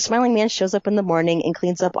 The smiling man shows up in the morning and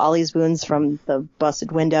cleans up Ollie's wounds from the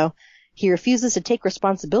busted window. He refuses to take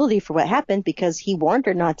responsibility for what happened because he warned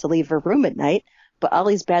her not to leave her room at night, but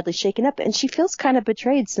Ollie's badly shaken up and she feels kind of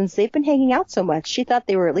betrayed since they've been hanging out so much. She thought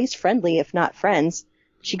they were at least friendly, if not friends.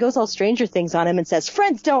 She goes all Stranger Things on him and says,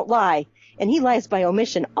 friends don't lie! And he lies by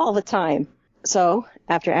omission all the time. So,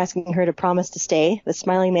 after asking her to promise to stay, the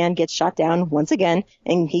smiling man gets shot down once again,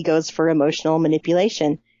 and he goes for emotional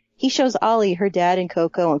manipulation. He shows Ollie her dad and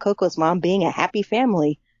Coco's mom being a happy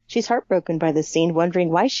family. She's heartbroken by this scene,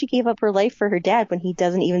 wondering why she gave up her life for her dad when he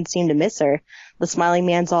doesn't even seem to miss her. The smiling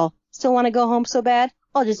man's all, still want to go home so bad?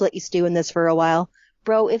 I'll just let you stew in this for a while.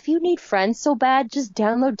 Bro, if you need friends so bad, just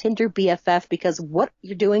download Tinder BFF because what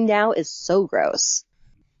you're doing now is so gross.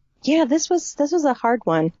 Yeah, this was a hard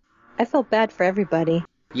one. I felt bad for everybody.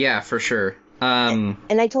 Yeah, for sure. And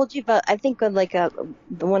I told you about, I think on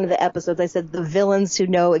one of the episodes, I said the villains who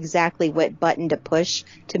know exactly what button to push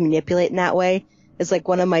to manipulate in that way is like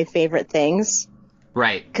one of my favorite things.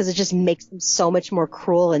 Right. Because it just makes them so much more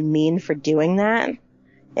cruel and mean for doing that.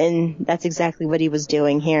 And that's exactly what he was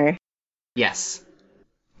doing here. Yes.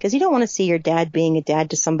 Because you don't want to see your dad being a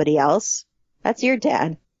dad to somebody else. That's your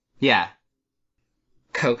dad. Yeah.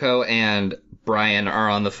 Coco and Brian are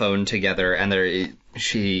on the phone together, and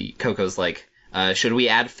Coco's like, should we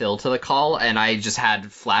add Phil to the call? And I just had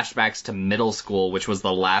flashbacks to middle school, which was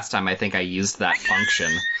the last time I think I used that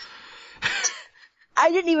function.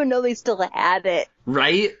 I didn't even know they still had it.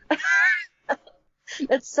 Right?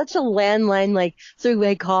 That's such a landline, like,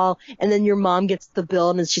 three-way call, and then your mom gets the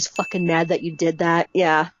bill and she's fucking mad that you did that.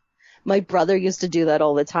 Yeah. My brother used to do that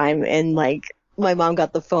all the time, and, like, my mom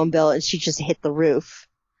got the phone bill and she just hit the roof.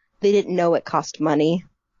 They didn't know it cost money.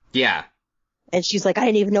 Yeah. And she's like, I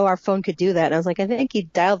didn't even know our phone could do that. And I was like, I think you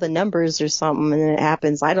dial the numbers or something and it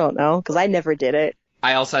happens. I don't know, because I never did it.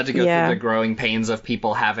 I also had to go through the growing pains of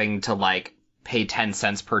people having to, like, pay 10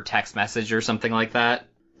 cents per text message or something like that.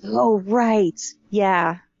 Oh, right.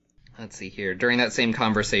 Yeah. Let's see here. During that same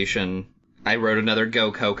conversation, I wrote another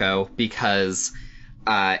Go Coco because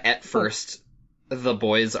at first the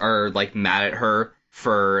boys are, like, mad at her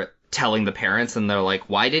for telling the parents, and they're like,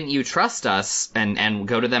 why didn't you trust us and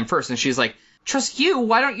go to them first? And she's like, trust you?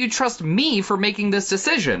 Why don't you trust me for making this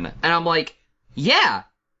decision? And I'm like, yeah,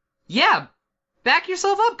 back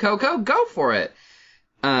yourself up, Coco, go for it.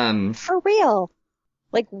 For real.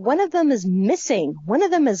 Like, one of them is missing. One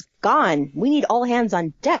of them is gone. We need all hands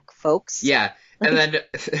on deck, folks. Yeah. And then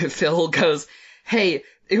Phil goes, hey,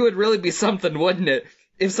 it would really be something, wouldn't it?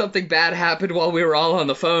 If something bad happened while we were all on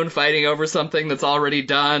the phone fighting over something that's already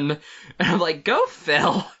done. And I'm like, go,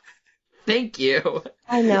 Phil. Thank you.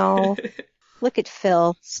 I know. Look at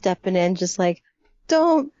Phil stepping in, just like,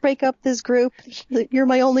 don't break up this group. You're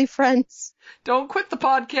my only friends. Don't quit the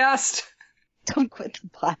podcast. Don't quit the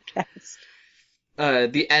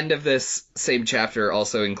podcast. The end of this same chapter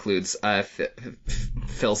also includes,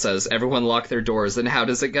 Phil says, everyone lock their doors, and how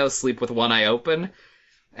does it go? Sleep with one eye open?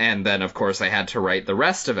 And then, of course, I had to write the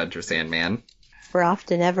rest of Enter Sandman. We're off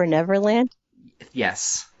to Never Neverland?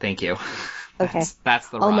 Yes, thank you. Okay. That's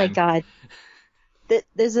the rhyme. Oh my god.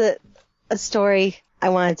 There's a story I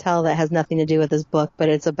want to tell that has nothing to do with this book, but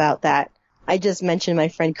it's about that. I just mentioned my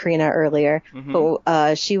friend Karina earlier,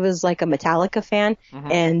 but she was like a Metallica fan,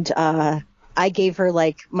 and I gave her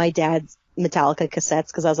like my dad's Metallica cassettes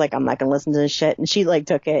because I was like, I'm not gonna listen to this shit, and she like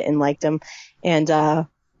took it and liked them, and I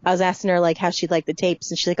was asking her like how she liked the tapes,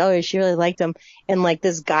 and she's like, oh, she really liked them, and like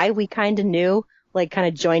this guy we kind of knew like kind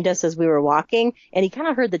of joined us as we were walking, and he kind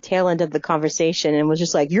of heard the tail end of the conversation and was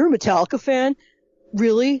just like, you're a Metallica fan?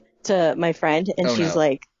 Really? To my friend, and she's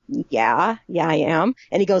like, yeah, I am.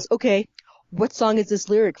 And he goes, okay, what song is this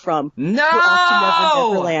lyric from? No! We're off to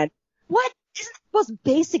Never Neverland. What? Isn't the most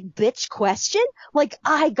basic bitch question? Like,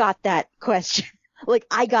 I got that question. Like,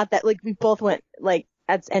 I got that. Like, we both went, like,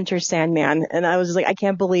 that's Enter Sandman. And I was just like, I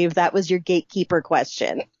can't believe that was your gatekeeper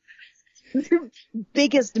question. Your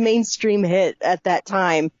biggest mainstream hit at that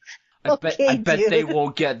time. I bet they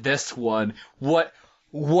won't get this one.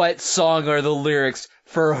 What song are the lyrics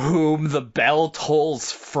for Whom the Bell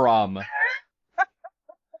Tolls From?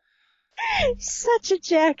 Such a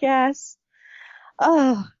jackass.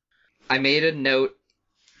 Oh. I made a note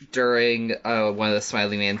during one of the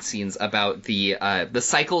Smiling Man scenes about the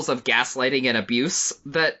cycles of gaslighting and abuse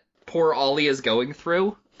that poor Ollie is going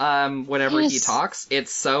through whenever he talks.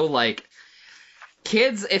 It's so like,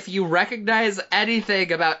 kids, if you recognize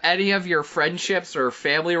anything about any of your friendships or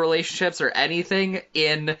family relationships or anything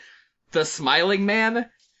in the Smiling Man,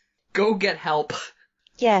 go get help.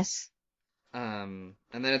 Yes.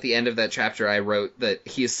 And then at the end of that chapter, I wrote that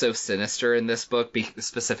he's so sinister in this book,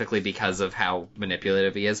 specifically because of how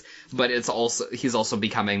manipulative he is. But he's also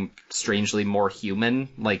becoming strangely more human,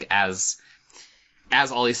 like as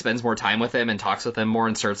Ollie spends more time with him and talks with him more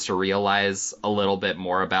and starts to realize a little bit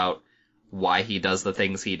more about why he does the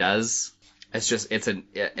things he does. It's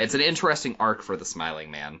an interesting arc for the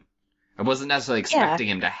Smiling Man. I wasn't necessarily expecting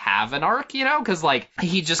him to have an arc, because like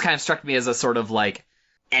he just kind of struck me as a sort of like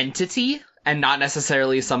entity and not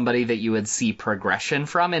necessarily somebody that you would see progression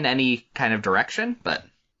from in any kind of direction. But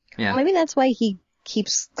yeah, maybe that's why he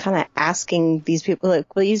keeps kind of asking these people,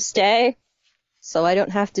 like, will you stay so I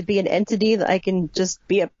don't have to be an entity, that I can just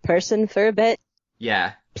be a person for a bit?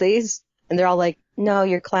 Yeah, please. And they're all like, no,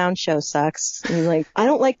 your clown show sucks. And he's like, I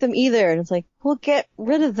don't like them either. And it's like, well, get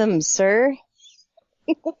rid of them, sir.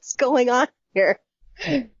 What's going on here?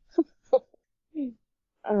 Okay.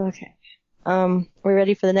 We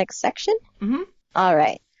ready for the next section? Mm-hmm. All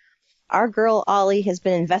right. Our girl Ollie has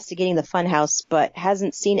been investigating the funhouse, but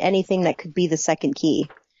hasn't seen anything that could be the second key.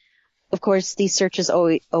 Of course, these searches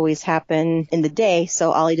always happen in the day,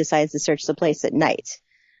 so Ollie decides to search the place at night.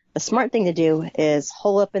 The smart thing to do is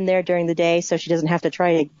hole up in there during the day so she doesn't have to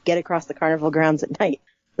try to get across the carnival grounds at night.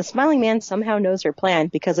 The Smiling Man somehow knows her plan,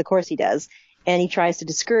 because of course he does, and he tries to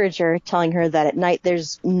discourage her, telling her that at night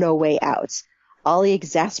there's no way out. Ollie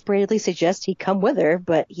exasperatedly suggests he come with her,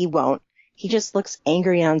 but he won't. He just looks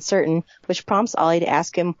angry and uncertain, which prompts Ollie to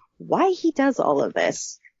ask him why he does all of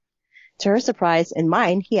this. To her surprise and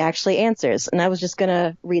mine, he actually answers, and I was just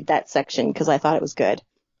gonna read that section because I thought it was good.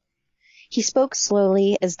 He spoke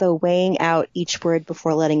slowly, as though weighing out each word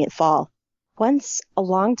before letting it fall. Once, a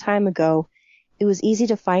long time ago, it was easy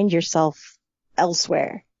to find yourself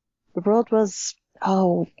elsewhere. The world was,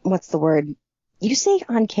 what's the word? You say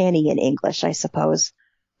uncanny in English, I suppose.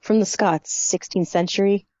 From the Scots, 16th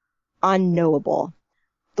century, unknowable.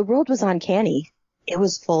 The world was uncanny. It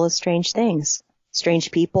was full of strange things.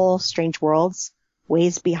 Strange people, strange worlds,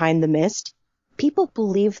 ways behind the mist. People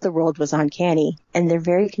believed the world was uncanny, and their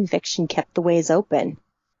very conviction kept the ways open.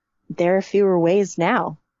 There are fewer ways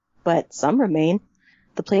now, but some remain.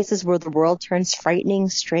 The places where the world turns frightening,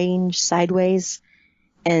 strange, sideways,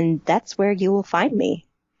 and that's where you will find me,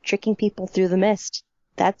 tricking people through the mist.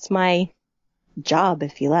 That's my job,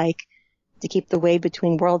 if you like, to keep the way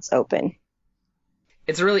between worlds open.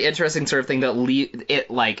 It's a really interesting sort of thing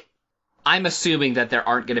that I'm assuming that there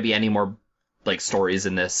aren't going to be any more like stories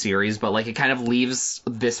in this series, but like it kind of leaves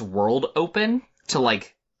this world open to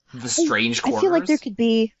like the strange corners. I feel like there could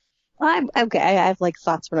be. Okay, I have like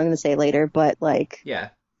thoughts what I'm going to say later, but like.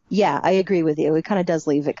 Yeah, I agree with you. It kind of does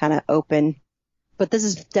leave it kind of open, but this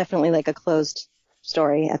is definitely like a closed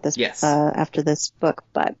story at this. Yes. After this book,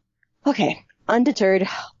 but okay. Undeterred,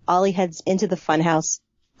 Ollie heads into the funhouse,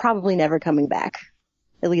 probably never coming back.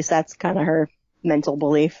 At least that's kind of her mental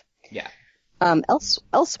belief. Yeah.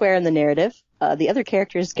 Elsewhere in the narrative, the other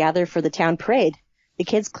characters gather for the town parade. The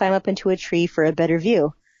kids climb up into a tree for a better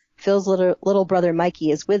view. Phil's little brother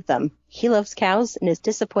Mikey is with them. He loves cows and is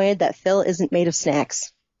disappointed that Phil isn't made of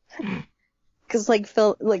snacks. Because like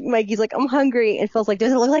Mikey's like, I'm hungry, and Phil's like,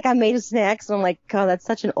 does it look like I'm made of snacks? And I'm like, God, that's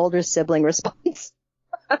such an older sibling response.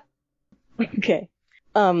 Okay.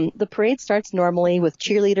 The parade starts normally with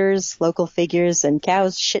cheerleaders, local figures, and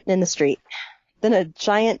cows shitting in the street. Then a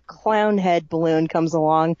giant clown head balloon comes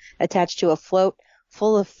along, attached to a float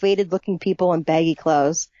full of faded-looking people in baggy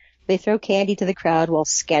clothes. They throw candy to the crowd while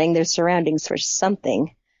scanning their surroundings for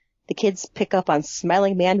something. The kids pick up on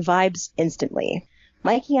Smiling Man vibes instantly.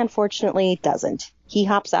 Mikey, unfortunately, doesn't. He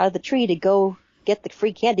hops out of the tree to go get the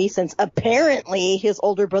free candy since apparently his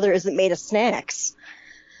older brother isn't made of snacks.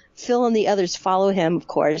 Phil and the others follow him, of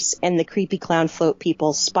course, and the creepy clown float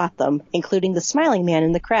people spot them, including the Smiling Man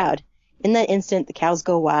in the crowd. In that instant, the cows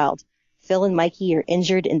go wild. Phil and Mikey are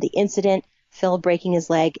injured in the incident, Phil breaking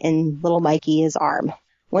his leg and little Mikey his arm.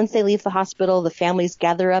 Once they leave the hospital, the families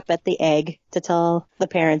gather up at the egg to tell the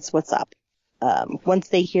parents what's up. Once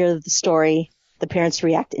they hear the story, the parents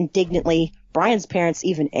react indignantly, Brian's parents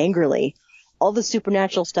even angrily. All the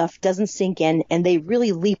supernatural stuff doesn't sink in, and they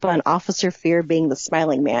really leap on Officer Fear being the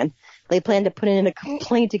Smiling Man. They plan to put in a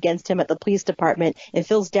complaint against him at the police department, and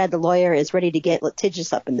Phil's dad, the lawyer, is ready to get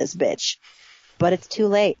litigious up in this bitch. But it's too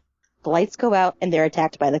late. The lights go out, and they're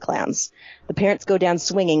attacked by the clowns. The parents go down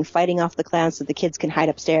swinging, fighting off the clowns so the kids can hide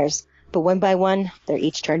upstairs. But one by one, they're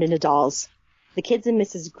each turned into dolls. The kids and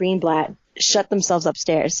Mrs. Greenblatt shut themselves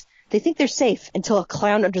upstairs. They think they're safe until a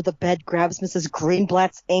clown under the bed grabs Mrs.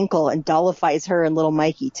 Greenblatt's ankle and dollifies her and little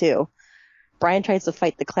Mikey, too. Brian tries to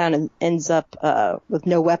fight the clown and ends up with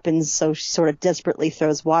no weapons, so she sort of desperately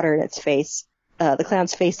throws water in its face. The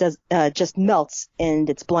clown's face just melts, and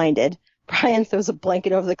it's blinded. Brian throws a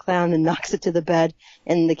blanket over the clown and knocks it to the bed,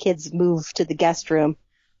 and the kids move to the guest room,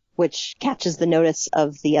 which catches the notice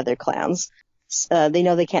of the other clowns. They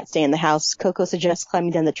know they can't stay in the house. Coco suggests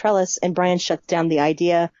climbing down the trellis, and Brian shuts down the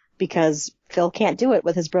idea because Phil can't do it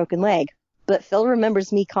with his broken leg. But Phil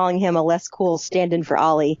remembers me calling him a less cool stand-in for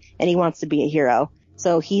Ollie, and he wants to be a hero.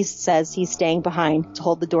 So he says he's staying behind to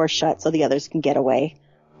hold the door shut so the others can get away.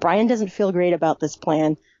 Brian doesn't feel great about this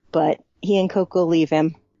plan, but he and Coco leave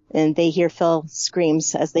him, and they hear Phil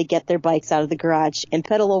screams as they get their bikes out of the garage and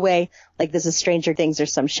pedal away like this is Stranger Things or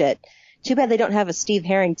some shit. Too bad they don't have a Steve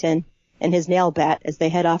Harrington and his nail bat as they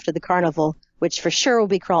head off to the carnival, which for sure will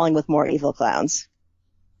be crawling with more evil clowns.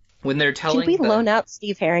 When they're telling Should we loan out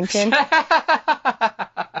Steve Harrington? Hey,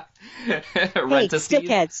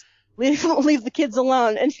 stickheads, leave the kids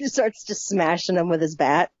alone. And he starts just smashing them with his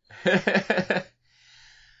bat.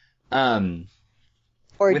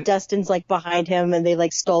 Or Dustin's like behind him and they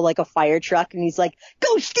like stole like a fire truck and he's like,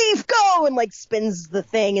 go Steve, go! And like spins the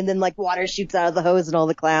thing and then like water shoots out of the hose and all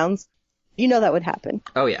the clowns. You know that would happen.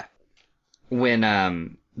 Oh yeah.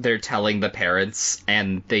 When they're telling the parents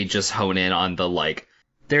and they just hone in on the like,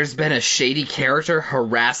 there's been a shady character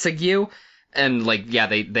harassing you. And, like, yeah,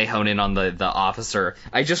 they hone in on the officer.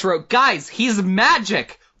 I just wrote, guys, he's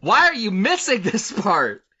magic! Why are you missing this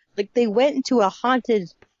part? Like, they went into a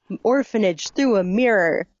haunted orphanage through a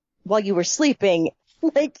mirror while you were sleeping.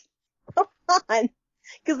 Like, come on.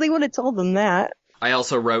 Because they would have told them that. I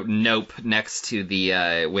also wrote nope next to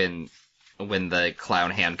the, when the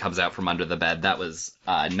clown hand comes out from under the bed. That was,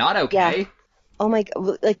 not okay. Yeah. Oh my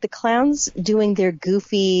God, like the clowns doing their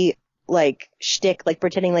goofy, like, shtick, like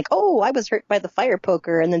pretending like, oh, I was hurt by the fire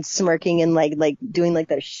poker, and then smirking and like doing like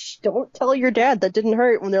that, don't tell your dad that didn't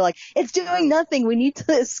hurt, when they're like, it's doing nothing, we need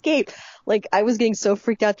to escape. Like, I was getting so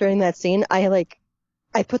freaked out during that scene, I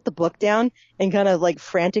put the book down and kind of like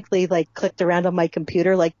frantically like clicked around on my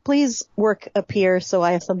computer, like, please work appear so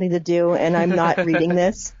I have something to do and I'm not reading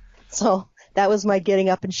this. So that was my getting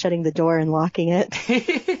up and shutting the door and locking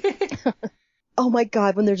it. Oh my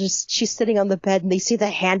God, when she's sitting on the bed and they see the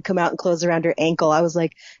hand come out and close around her ankle, I was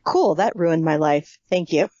like, cool, that ruined my life.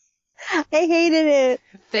 Thank you. I hated it.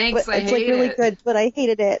 Thanks, I hate it. It's like really good, but I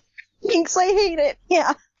hated it. Thanks, I hate it.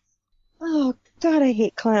 Yeah. Oh God, I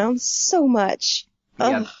hate clowns so much.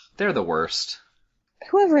 Yeah, they're the worst.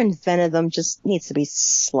 Whoever invented them just needs to be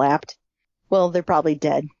slapped. Well, they're probably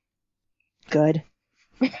dead. Good.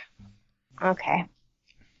 Okay.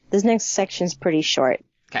 This next section's pretty short.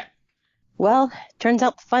 Okay. Well, turns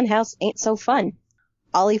out the funhouse ain't so fun.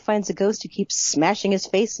 Ollie finds a ghost who keeps smashing his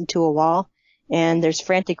face into a wall, and there's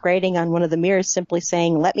frantic writing on one of the mirrors simply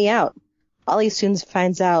saying, "Let me out." Ollie soon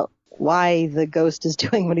finds out why the ghost is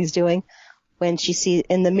doing what he's doing. When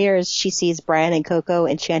in the mirrors, she sees Brian and Coco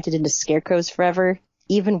enchanted into scarecrows forever.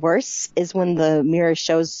 Even worse is when the mirror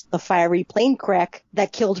shows the fiery plane crack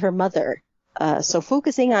that killed her mother. So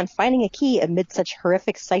focusing on finding a key amid such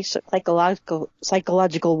horrific psychological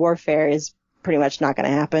warfare is pretty much not going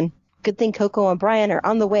to happen. Good thing Coco and Brian are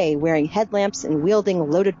on the way, wearing headlamps and wielding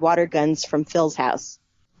loaded water guns from Phil's house.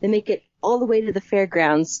 They make it all the way to the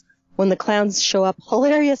fairgrounds when the clowns show up,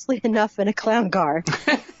 hilariously enough, in a clown car.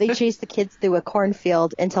 They chase the kids through a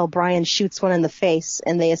cornfield until Brian shoots one in the face,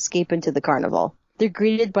 and they escape into the carnival. They're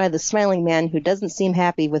greeted by the smiling man, who doesn't seem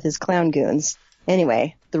happy with his clown goons.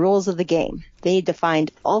 Anyway, the rules of the game. They need to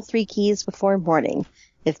find all 3 keys before morning.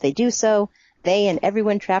 If they do so, they and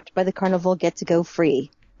everyone trapped by the carnival get to go free.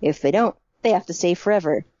 If they don't, they have to stay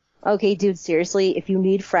forever. Okay, dude, seriously, if you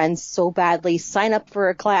need friends so badly, sign up for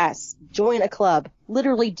a class, join a club,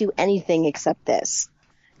 literally do anything except this.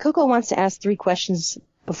 Coco wants to ask 3 questions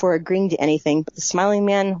before agreeing to anything, but the smiling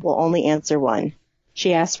man will only answer 1.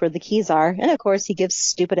 She asks where the keys are, and of course he gives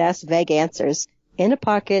stupid-ass vague answers. In a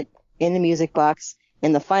pocket, in the music box,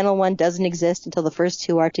 and the final one doesn't exist until the first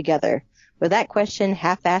 2 are together. With that question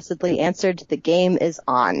half-assedly answered, the game is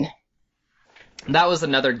on. That was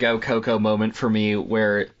another Go Coco moment for me,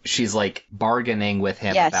 where she's like bargaining with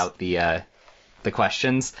him about the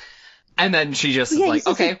questions, and then she just is like,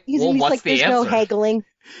 "Okay, well, what's like, the there's answer?" No haggling.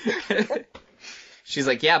 She's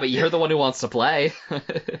like, "Yeah, but you're the one who wants to play."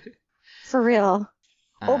 For real.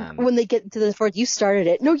 When they get to the fourth, you started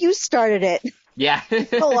it. No, you started it. Yeah.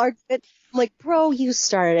 Whole argument. I'm like, bro, you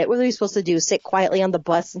started it. What are we supposed to do? Sit quietly on the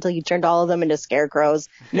bus until you turned all of them into scarecrows?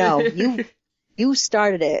 No, you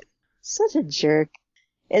started it. Such a jerk.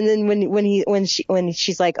 And then when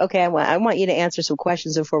she's like, okay, I want you to answer some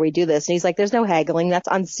questions before we do this, and he's like, there's no haggling, that's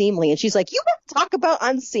unseemly. And she's like, you want to talk about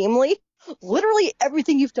unseemly? Literally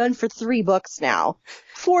everything you've done for 3 books now,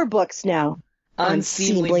 4 books now.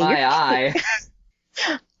 Unseemly my eye.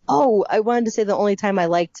 Oh, I wanted to say the only time I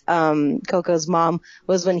liked Coco's mom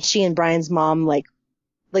was when she and Brian's mom like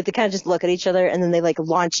they kind of just look at each other and then they like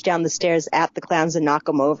launch down the stairs at the clowns and knock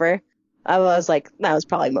them over. I was like, that was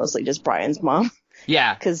probably mostly just Brian's mom.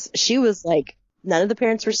 Yeah. Because she was like, none of the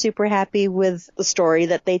parents were super happy with the story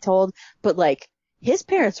that they told, but like his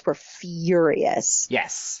parents were furious.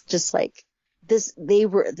 Yes. Just like this, they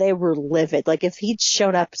were livid. Like if he'd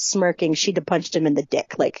shown up smirking, she'd have punched him in the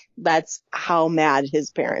dick. Like that's how mad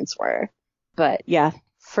his parents were. But yeah,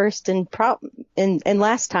 first and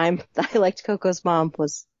last time I liked Coco's mom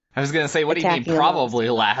was. I was gonna say, what do you mean probably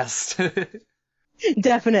last?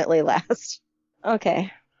 Definitely last.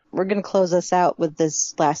 Okay. We're going to close us out with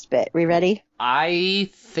this last bit. We ready?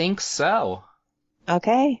 I think so.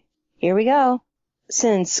 Okay. Here we go.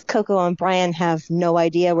 Since Coco and Brian have no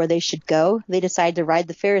idea where they should go, they decide to ride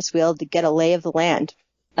the Ferris wheel to get a lay of the land.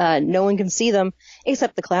 No one can see them,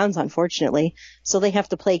 except the clowns, unfortunately, so they have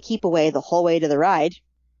to play keep away the whole way to the ride.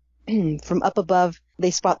 From up above,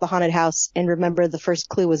 they spot the haunted house and remember the first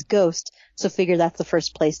clue was ghost, so figure that's the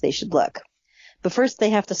first place they should look. But first they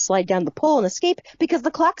have to slide down the pole and escape because the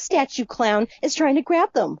clock statue clown is trying to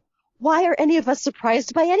grab them. Why are any of us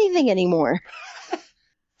surprised by anything anymore?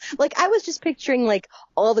 Like, I was just picturing, like,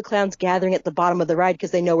 all the clowns gathering at the bottom of the ride because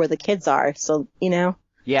they know where the kids are. So, you know?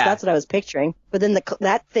 Yeah. So that's what I was picturing. But then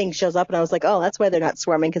that thing shows up and I was like, oh, that's why they're not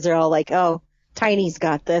swarming, because they're all like, oh, Tiny's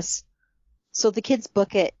got this. So the kids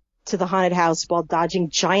book it to the haunted house while dodging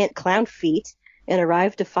giant clown feet and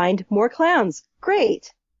arrive to find more clowns.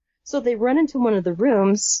 Great. So they run into one of the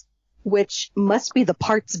rooms, which must be the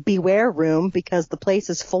Parts Beware room because the place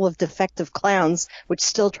is full of defective clowns which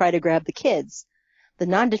still try to grab the kids. The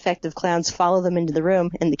non-defective clowns follow them into the room,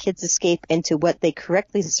 and the kids escape into what they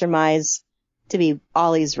correctly surmise to be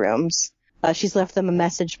Ollie's rooms. She's left them a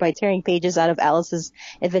message by tearing pages out of Alice's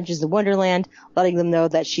Adventures in Wonderland, letting them know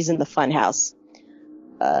that she's in the funhouse.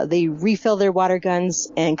 They refill their water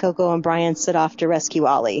guns, and Coco and Brian set off to rescue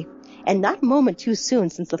Ollie. And not a moment too soon,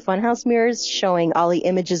 since the funhouse mirrors showing Ollie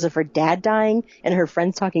images of her dad dying and her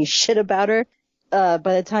friends talking shit about her. By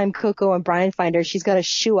the time Coco and Brian find her, she's got a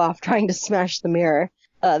shoe off trying to smash the mirror.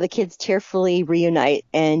 The kids tearfully reunite,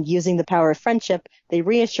 and using the power of friendship, they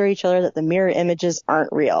reassure each other that the mirror images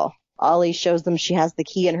aren't real. Ollie shows them she has the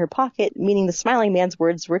key in her pocket, meaning the smiling man's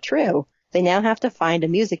words were true. They now have to find a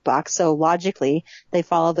music box, so logically, they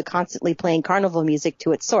follow the constantly playing carnival music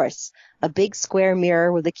to its source, a big square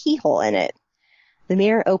mirror with a keyhole in it. The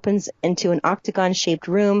mirror opens into an octagon-shaped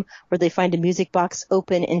room where they find a music box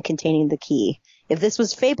open and containing the key. If this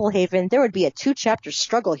was Fablehaven, there would be a 2-chapter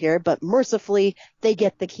struggle here, but mercifully, they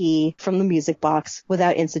get the key from the music box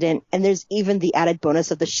without incident, and there's even the added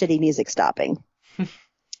bonus of the shitty music stopping.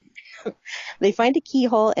 They find a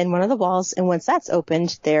keyhole in one of the walls, and once that's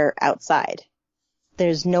opened, they're outside.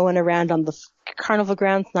 There's no one around on the carnival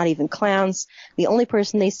grounds, not even clowns. The only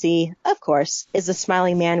person they see, of course, is a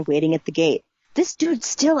smiling man waiting at the gate. This dude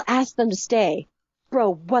still asks them to stay.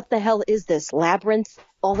 Bro, what the hell is this, Labyrinth?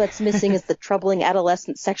 All that's missing is the troubling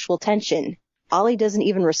adolescent sexual tension. Ollie doesn't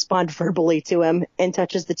even respond verbally to him and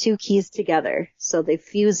touches the 2 keys together, so they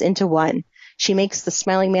fuse into one. She makes the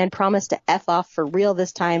smiling man promise to F off for real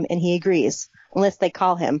this time, and he agrees, unless they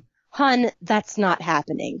call him. Hun, that's not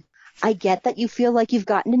happening. I get that you feel like you've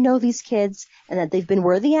gotten to know these kids and that they've been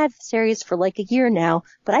worthy adversaries for like a year now,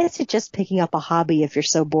 but I'd suggest picking up a hobby if you're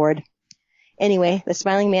so bored. Anyway, the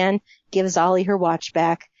smiling man gives Ollie her watch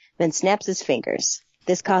back, then snaps his fingers.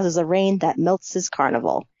 This causes a rain that melts his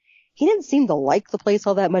carnival. He didn't seem to like the place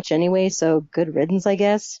all that much anyway, so good riddance, I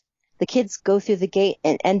guess. The kids go through the gate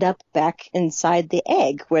and end up back inside the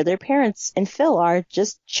egg, where their parents and Phil are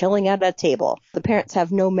just chilling at a table. The parents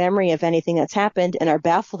have no memory of anything that's happened and are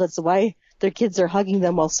baffled as to why their kids are hugging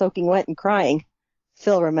them while soaking wet and crying.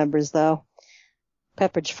 Phil remembers, though.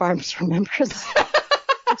 Pepperidge Farms remembers.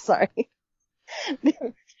 I'm sorry.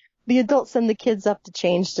 The adults send the kids up to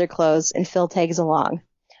change their clothes, and Phil tags along.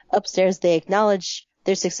 Upstairs, they acknowledge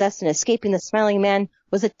their success in escaping the smiling man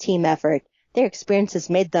was a team effort. Their experiences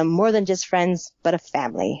made them more than just friends, but a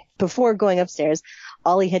family. Before going upstairs,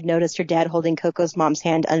 Ollie had noticed her dad holding Coco's mom's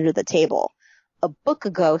hand under the table. A book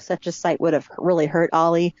ago, such a sight would have really hurt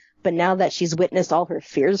Ollie, but now that she's witnessed all her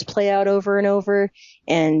fears play out over and over,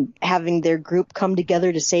 and having their group come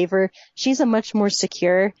together to save her, she's a much more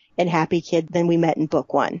secure and happy kid than we met in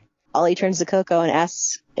book 1. Ollie turns to Coco and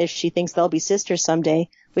asks if she thinks they'll be sisters someday,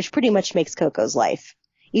 which pretty much makes Coco's life.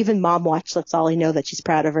 Even Mom Watch lets Ollie know that she's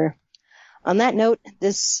proud of her. On that note,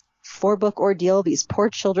 this 4-book ordeal these poor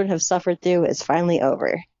children have suffered through is finally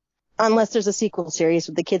over. Unless there's a sequel series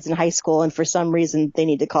with the kids in high school and for some reason they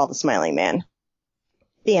need to call the Smiling Man.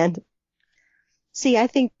 The end. See, I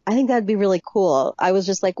think that'd be really cool. I was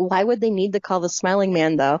just like, why would they need to call the Smiling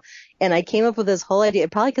Man, though? And I came up with this whole idea,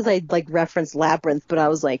 probably because I referenced Labyrinth, but I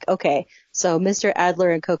was like, okay, so Mr. Adler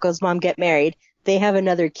and Coco's mom get married. They have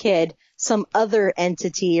another kid. Some other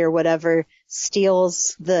entity or whatever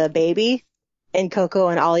steals the baby. And Coco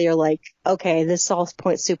and Ollie are like, okay, this all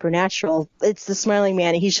points supernatural. It's the Smiling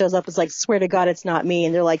Man. And he shows up, it's like, swear to God, it's not me.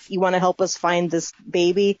 And they're like, you want to help us find this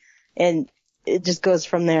baby? And it just goes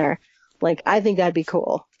from there. Like, I think that'd be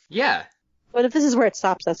cool. Yeah. But if this is where it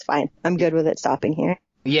stops, that's fine. I'm good with it stopping here.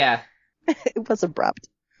 Yeah. It was abrupt.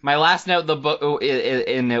 My last note in the book,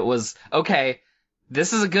 and it was, okay,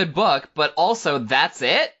 this is a good book, but also that's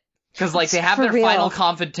it? Because, they have their final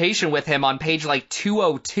confrontation with him on page,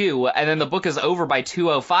 202, and then the book is over by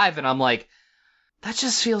 205, and I'm like, that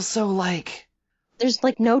just feels so, There's,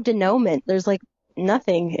 no denouement. There's,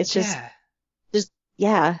 nothing. It's just, it's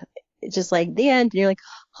just, the end, and you're like,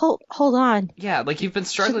 hold on. Yeah, you've been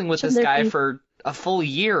struggling with this guy for a full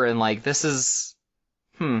year, and, this is,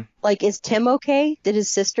 is Tim okay? Did his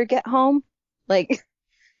sister get home?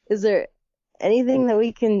 Is there anything that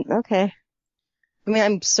we can, okay. I mean,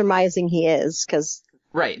 I'm surmising he is, because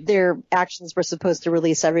right. Their actions were supposed to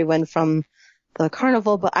release everyone from the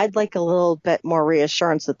carnival, but I'd like a little bit more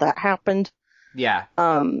reassurance that happened. Yeah.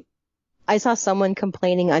 I saw someone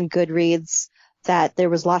complaining on Goodreads that there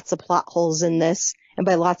was lots of plot holes in this, and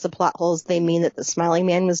by lots of plot holes, they mean that the Smiling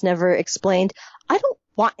Man was never explained. I don't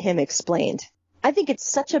want him explained. I think it's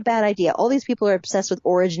such a bad idea. All these people are obsessed with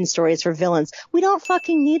origin stories for villains. We don't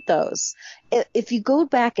fucking need those. If you go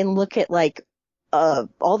back and look at,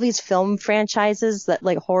 all these film franchises that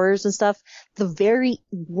horrors and stuff, the very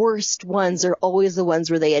worst ones are always the ones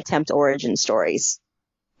where they attempt origin stories.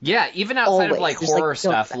 Yeah, even outside of horror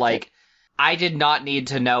stuff, I did not need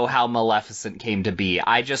to know how Maleficent came to be.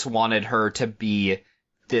 I just wanted her to be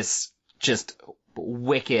this just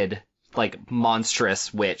wicked,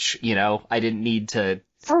 monstrous witch, I didn't need to...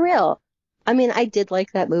 For real. I mean, I did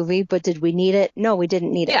like that movie, but did we need it? No, we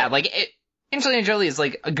didn't need it. Yeah, Angelina Jolie is, a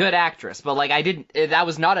good actress, but, that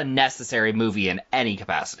was not a necessary movie in any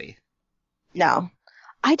capacity. No.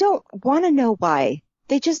 I don't want to know why.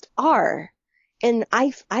 They just are. And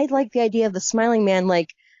I like the idea of the Smiling Man,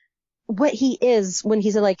 what he is when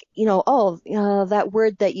he's that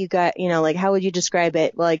word that you got, how would you describe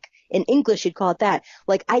it? In English, you'd call it that.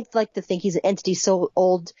 I'd like to think he's an entity so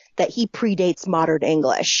old that he predates modern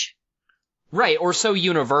English. Right, or so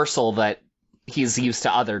universal that he's used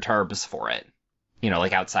to other terms for it. You know,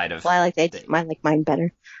 like outside of... Well, I like mine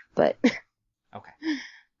better, but...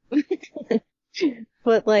 Okay.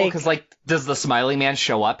 But, like... Well, because, like, does the Smiling Man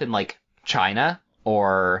show up in, like, China?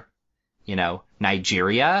 Or, you know,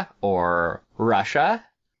 Nigeria? Or Russia?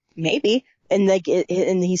 Maybe. And, like,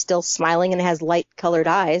 and he's still smiling and has light-colored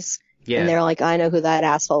eyes. Yeah. And they're like, I know who that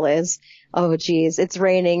asshole is. Oh, geez, it's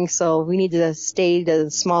raining, so we need to stay to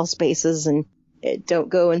the small spaces and don't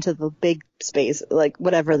go into the big space, like,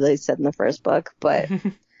 whatever they said in the first book. But...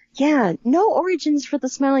 Yeah, no origins for the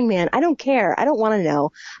Smiling Man. I don't care. I don't want to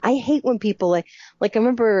know. I hate when people like I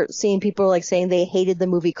remember seeing people like saying they hated the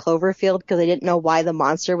movie Cloverfield because they didn't know why the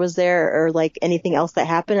monster was there or like anything else that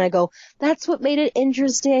happened. And I go, that's what made it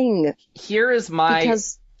interesting. Here is my...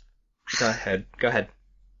 Go ahead.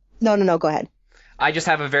 No, go ahead. I just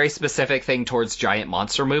have a very specific thing towards giant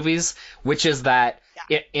monster movies, which is that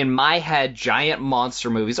in my head, giant monster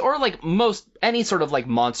movies, or like any sort of like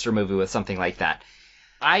monster movie with something like that,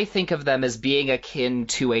 I think of them as being akin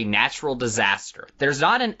to a natural disaster. There's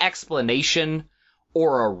not an explanation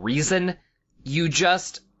or a reason. You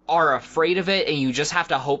just are afraid of it and you just have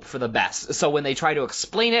to hope for the best. So when they try to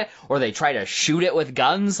explain it or they try to shoot it with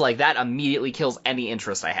guns, like that immediately kills any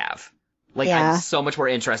interest I have. Like, yeah. I'm so much more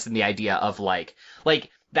interested in the idea of like,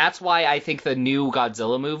 that's why I think the new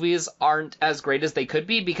Godzilla movies aren't as great as they could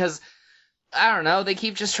be, because I don't know, they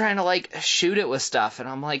keep just trying to, like, shoot it with stuff, and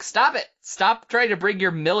I'm like, stop it! Stop trying to bring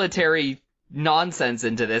your military nonsense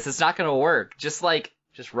into this, it's not gonna work. Just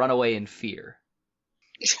run away in fear.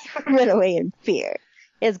 Run away in fear.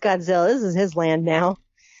 It's Godzilla, this is his land now.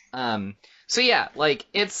 So yeah, like,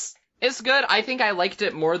 it's good. I think I liked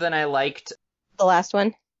it more than I liked... The last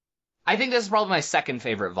one? I think this is probably my second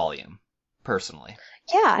favorite volume, personally.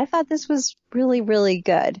 Yeah, I thought this was really, really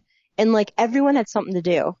good. And, like, everyone had something to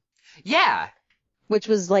do. Yeah. Which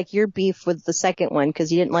was like your beef with the second one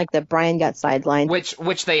because you didn't like that Brian got sidelined.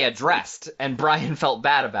 Which they addressed and Brian felt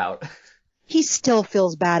bad about. He still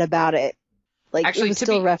feels bad about it. Like, actually, it was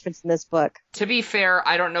still referenced in this book. To be fair,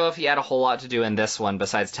 I don't know if he had a whole lot to do in this one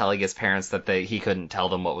besides telling his parents that he couldn't tell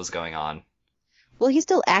them what was going on. Well, he's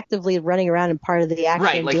still actively running around and part of the action.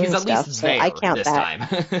 Right, like doing he's at stuff, least so there I count this that.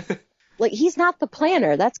 time. Like, he's not the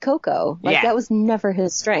planner. That's Coco. Like, yeah. That was never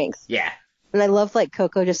his strength. Yeah. And I love, like,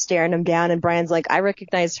 Coco just staring him down, and Brian's like, I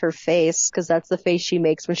recognize her face, because that's the face she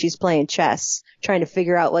makes when she's playing chess, trying to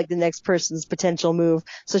figure out, like, the next person's potential move.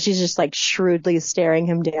 So she's just, like, shrewdly staring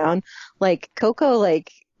him down. Like, Coco,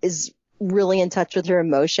 like, is really in touch with her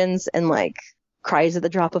emotions and, like, cries at the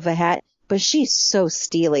drop of a hat. But she's so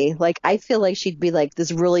steely. Like, I feel like she'd be, like,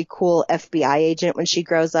 this really cool FBI agent when she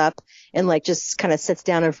grows up and, like, just kind of sits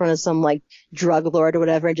down in front of some, like, drug lord or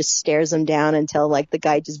whatever and just stares him down until, like, the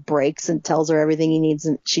guy just breaks and tells her everything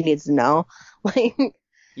she needs to know. Like,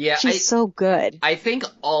 yeah, she's so good. I think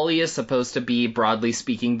Ollie is supposed to be, broadly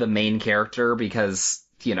speaking, the main character because,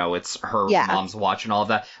 you know, it's her mom's watch and all of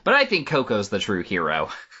that. But I think Coco's the true hero.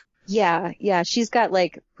 Yeah. She's got,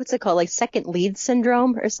 like, what's it called? Like, second lead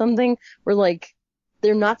syndrome or something, where, like,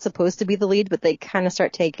 they're not supposed to be the lead, but they kind of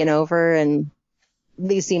start taking over, and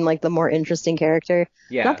they seem like the more interesting character.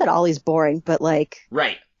 Yeah. Not that Ollie's boring, but, like...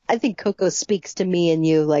 Right. I think Coco speaks to me and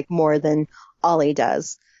you, like, more than Ollie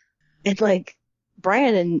does. And, like,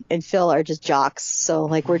 Brian and Phil are just jocks, so,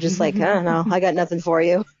 like, we're just like, I don't know, I got nothing for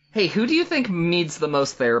you. Hey, who do you think needs the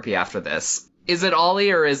most therapy after this? Is it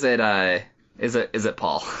Ollie or is it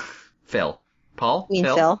Paul? Phil. Paul? You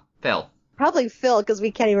mean Phil? Phil. Probably Phil, because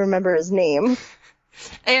we can't even remember his name.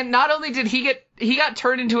 And not only did he got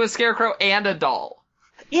turned into a scarecrow and a doll.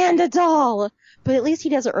 And a doll! But at least he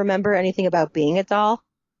doesn't remember anything about being a doll.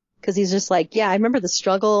 Because he's just like, yeah, I remember the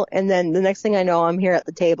struggle, and then the next thing I know, I'm here at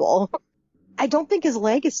the table. I don't think his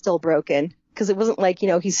leg is still broken. Because it wasn't like, you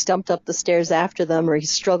know, he stumped up the stairs after them, or he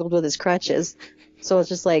struggled with his crutches. So it's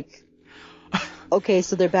just like... Okay,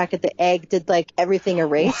 so they're back at the egg. Did, like, everything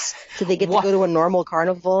erase? Did they get to go to a normal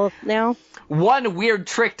carnival now? One weird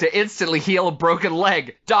trick to instantly heal a broken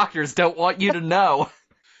leg. Doctors don't want you to know.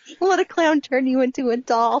 Let a clown turn you into a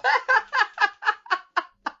doll.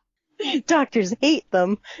 Doctors hate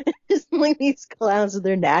them. Just like these clowns with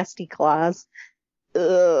their nasty claws.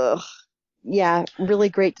 Ugh. Yeah, really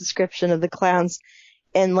great description of the clowns.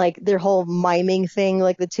 And, like, their whole miming thing,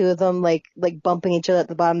 like, the two of them, like bumping each other at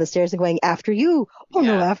the bottom of the stairs and going, after you. Oh,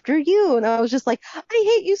 yeah. No, after you. And I was just like,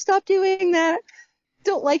 I hate you. Stop doing that.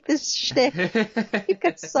 Don't like this shtick. You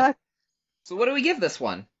could suck. So what do we give this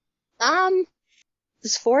one?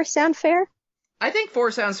 Does 4 sound fair? I think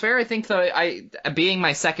 4 sounds fair. I think, being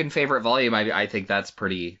my second favorite volume, I think that's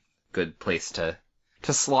pretty good place to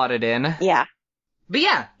slot it in. Yeah. But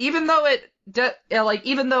yeah, even though like,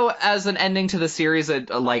 even though as an ending to the series,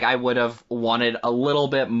 like, I would have wanted a little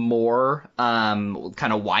bit more, kind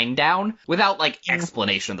of wind down without, like,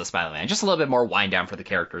 explanation of the Spider-Man. Just a little bit more wind down for the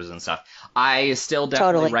characters and stuff. I still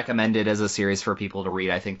definitely recommend it as a series for people to read.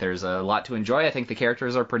 I think there's a lot to enjoy. I think the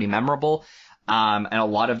characters are pretty memorable. And a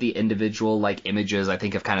lot of the individual, like, images I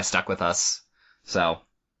think have kind of stuck with us. So.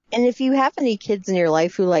 And if you have any kids in your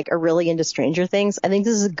life who, like, are really into Stranger Things, I think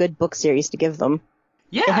this is a good book series to give them.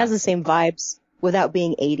 Yeah. It has the same vibes without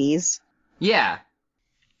being 80s. Yeah.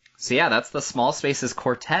 So yeah, that's the Small Spaces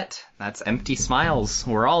Quartet. That's Empty Smiles.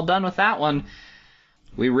 We're all done with that one.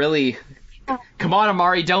 We really... Come on,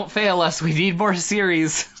 Amari, don't fail us. We need more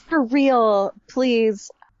series. For real,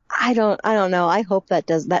 please. I don't know. I hope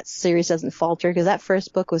that series doesn't falter, because that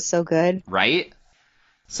first book was so good. Right?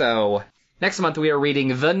 So, next month we are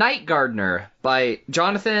reading The Night Gardener by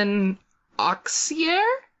Jonathan Auxier?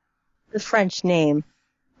 The French name.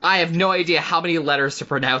 I have no idea how many letters to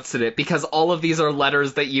pronounce in it, because all of these are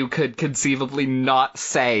letters that you could conceivably not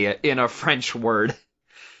say in a French word.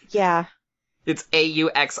 Yeah. It's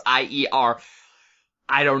Auxier.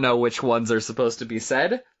 I don't know which ones are supposed to be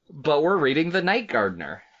said, but we're reading The Night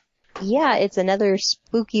Gardener. Yeah, it's another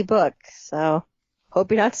spooky book, so hope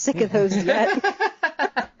you're not sick of those yet.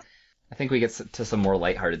 I think we get to some more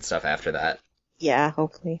lighthearted stuff after that. Yeah,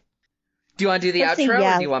 hopefully. Do you want to do the outro,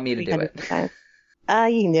 or do you want me to do it?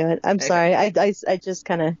 You can do it. I'm sorry. I just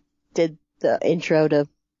kind of did the intro to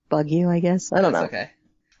bug you, I guess. I don't know. Okay.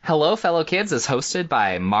 Hello, Fellow Kids is hosted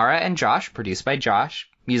by Mara and Josh, produced by Josh.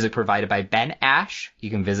 Music provided by Ben Ash. You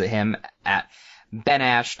can visit him at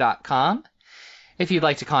benash.com. If you'd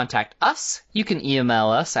like to contact us, you can email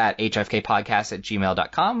us at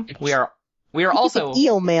hfkpodcast@gmail.com. We are also...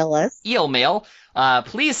 Eel-mail us. Eel-mail.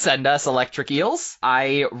 Please send us electric eels.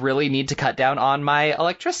 I really need to cut down on my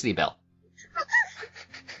electricity bill.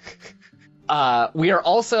 We are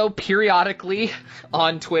also periodically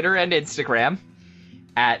on Twitter and Instagram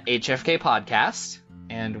at HFK Podcast,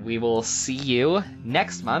 and we will see you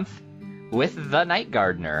next month with The Night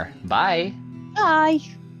Gardener. Bye. Bye.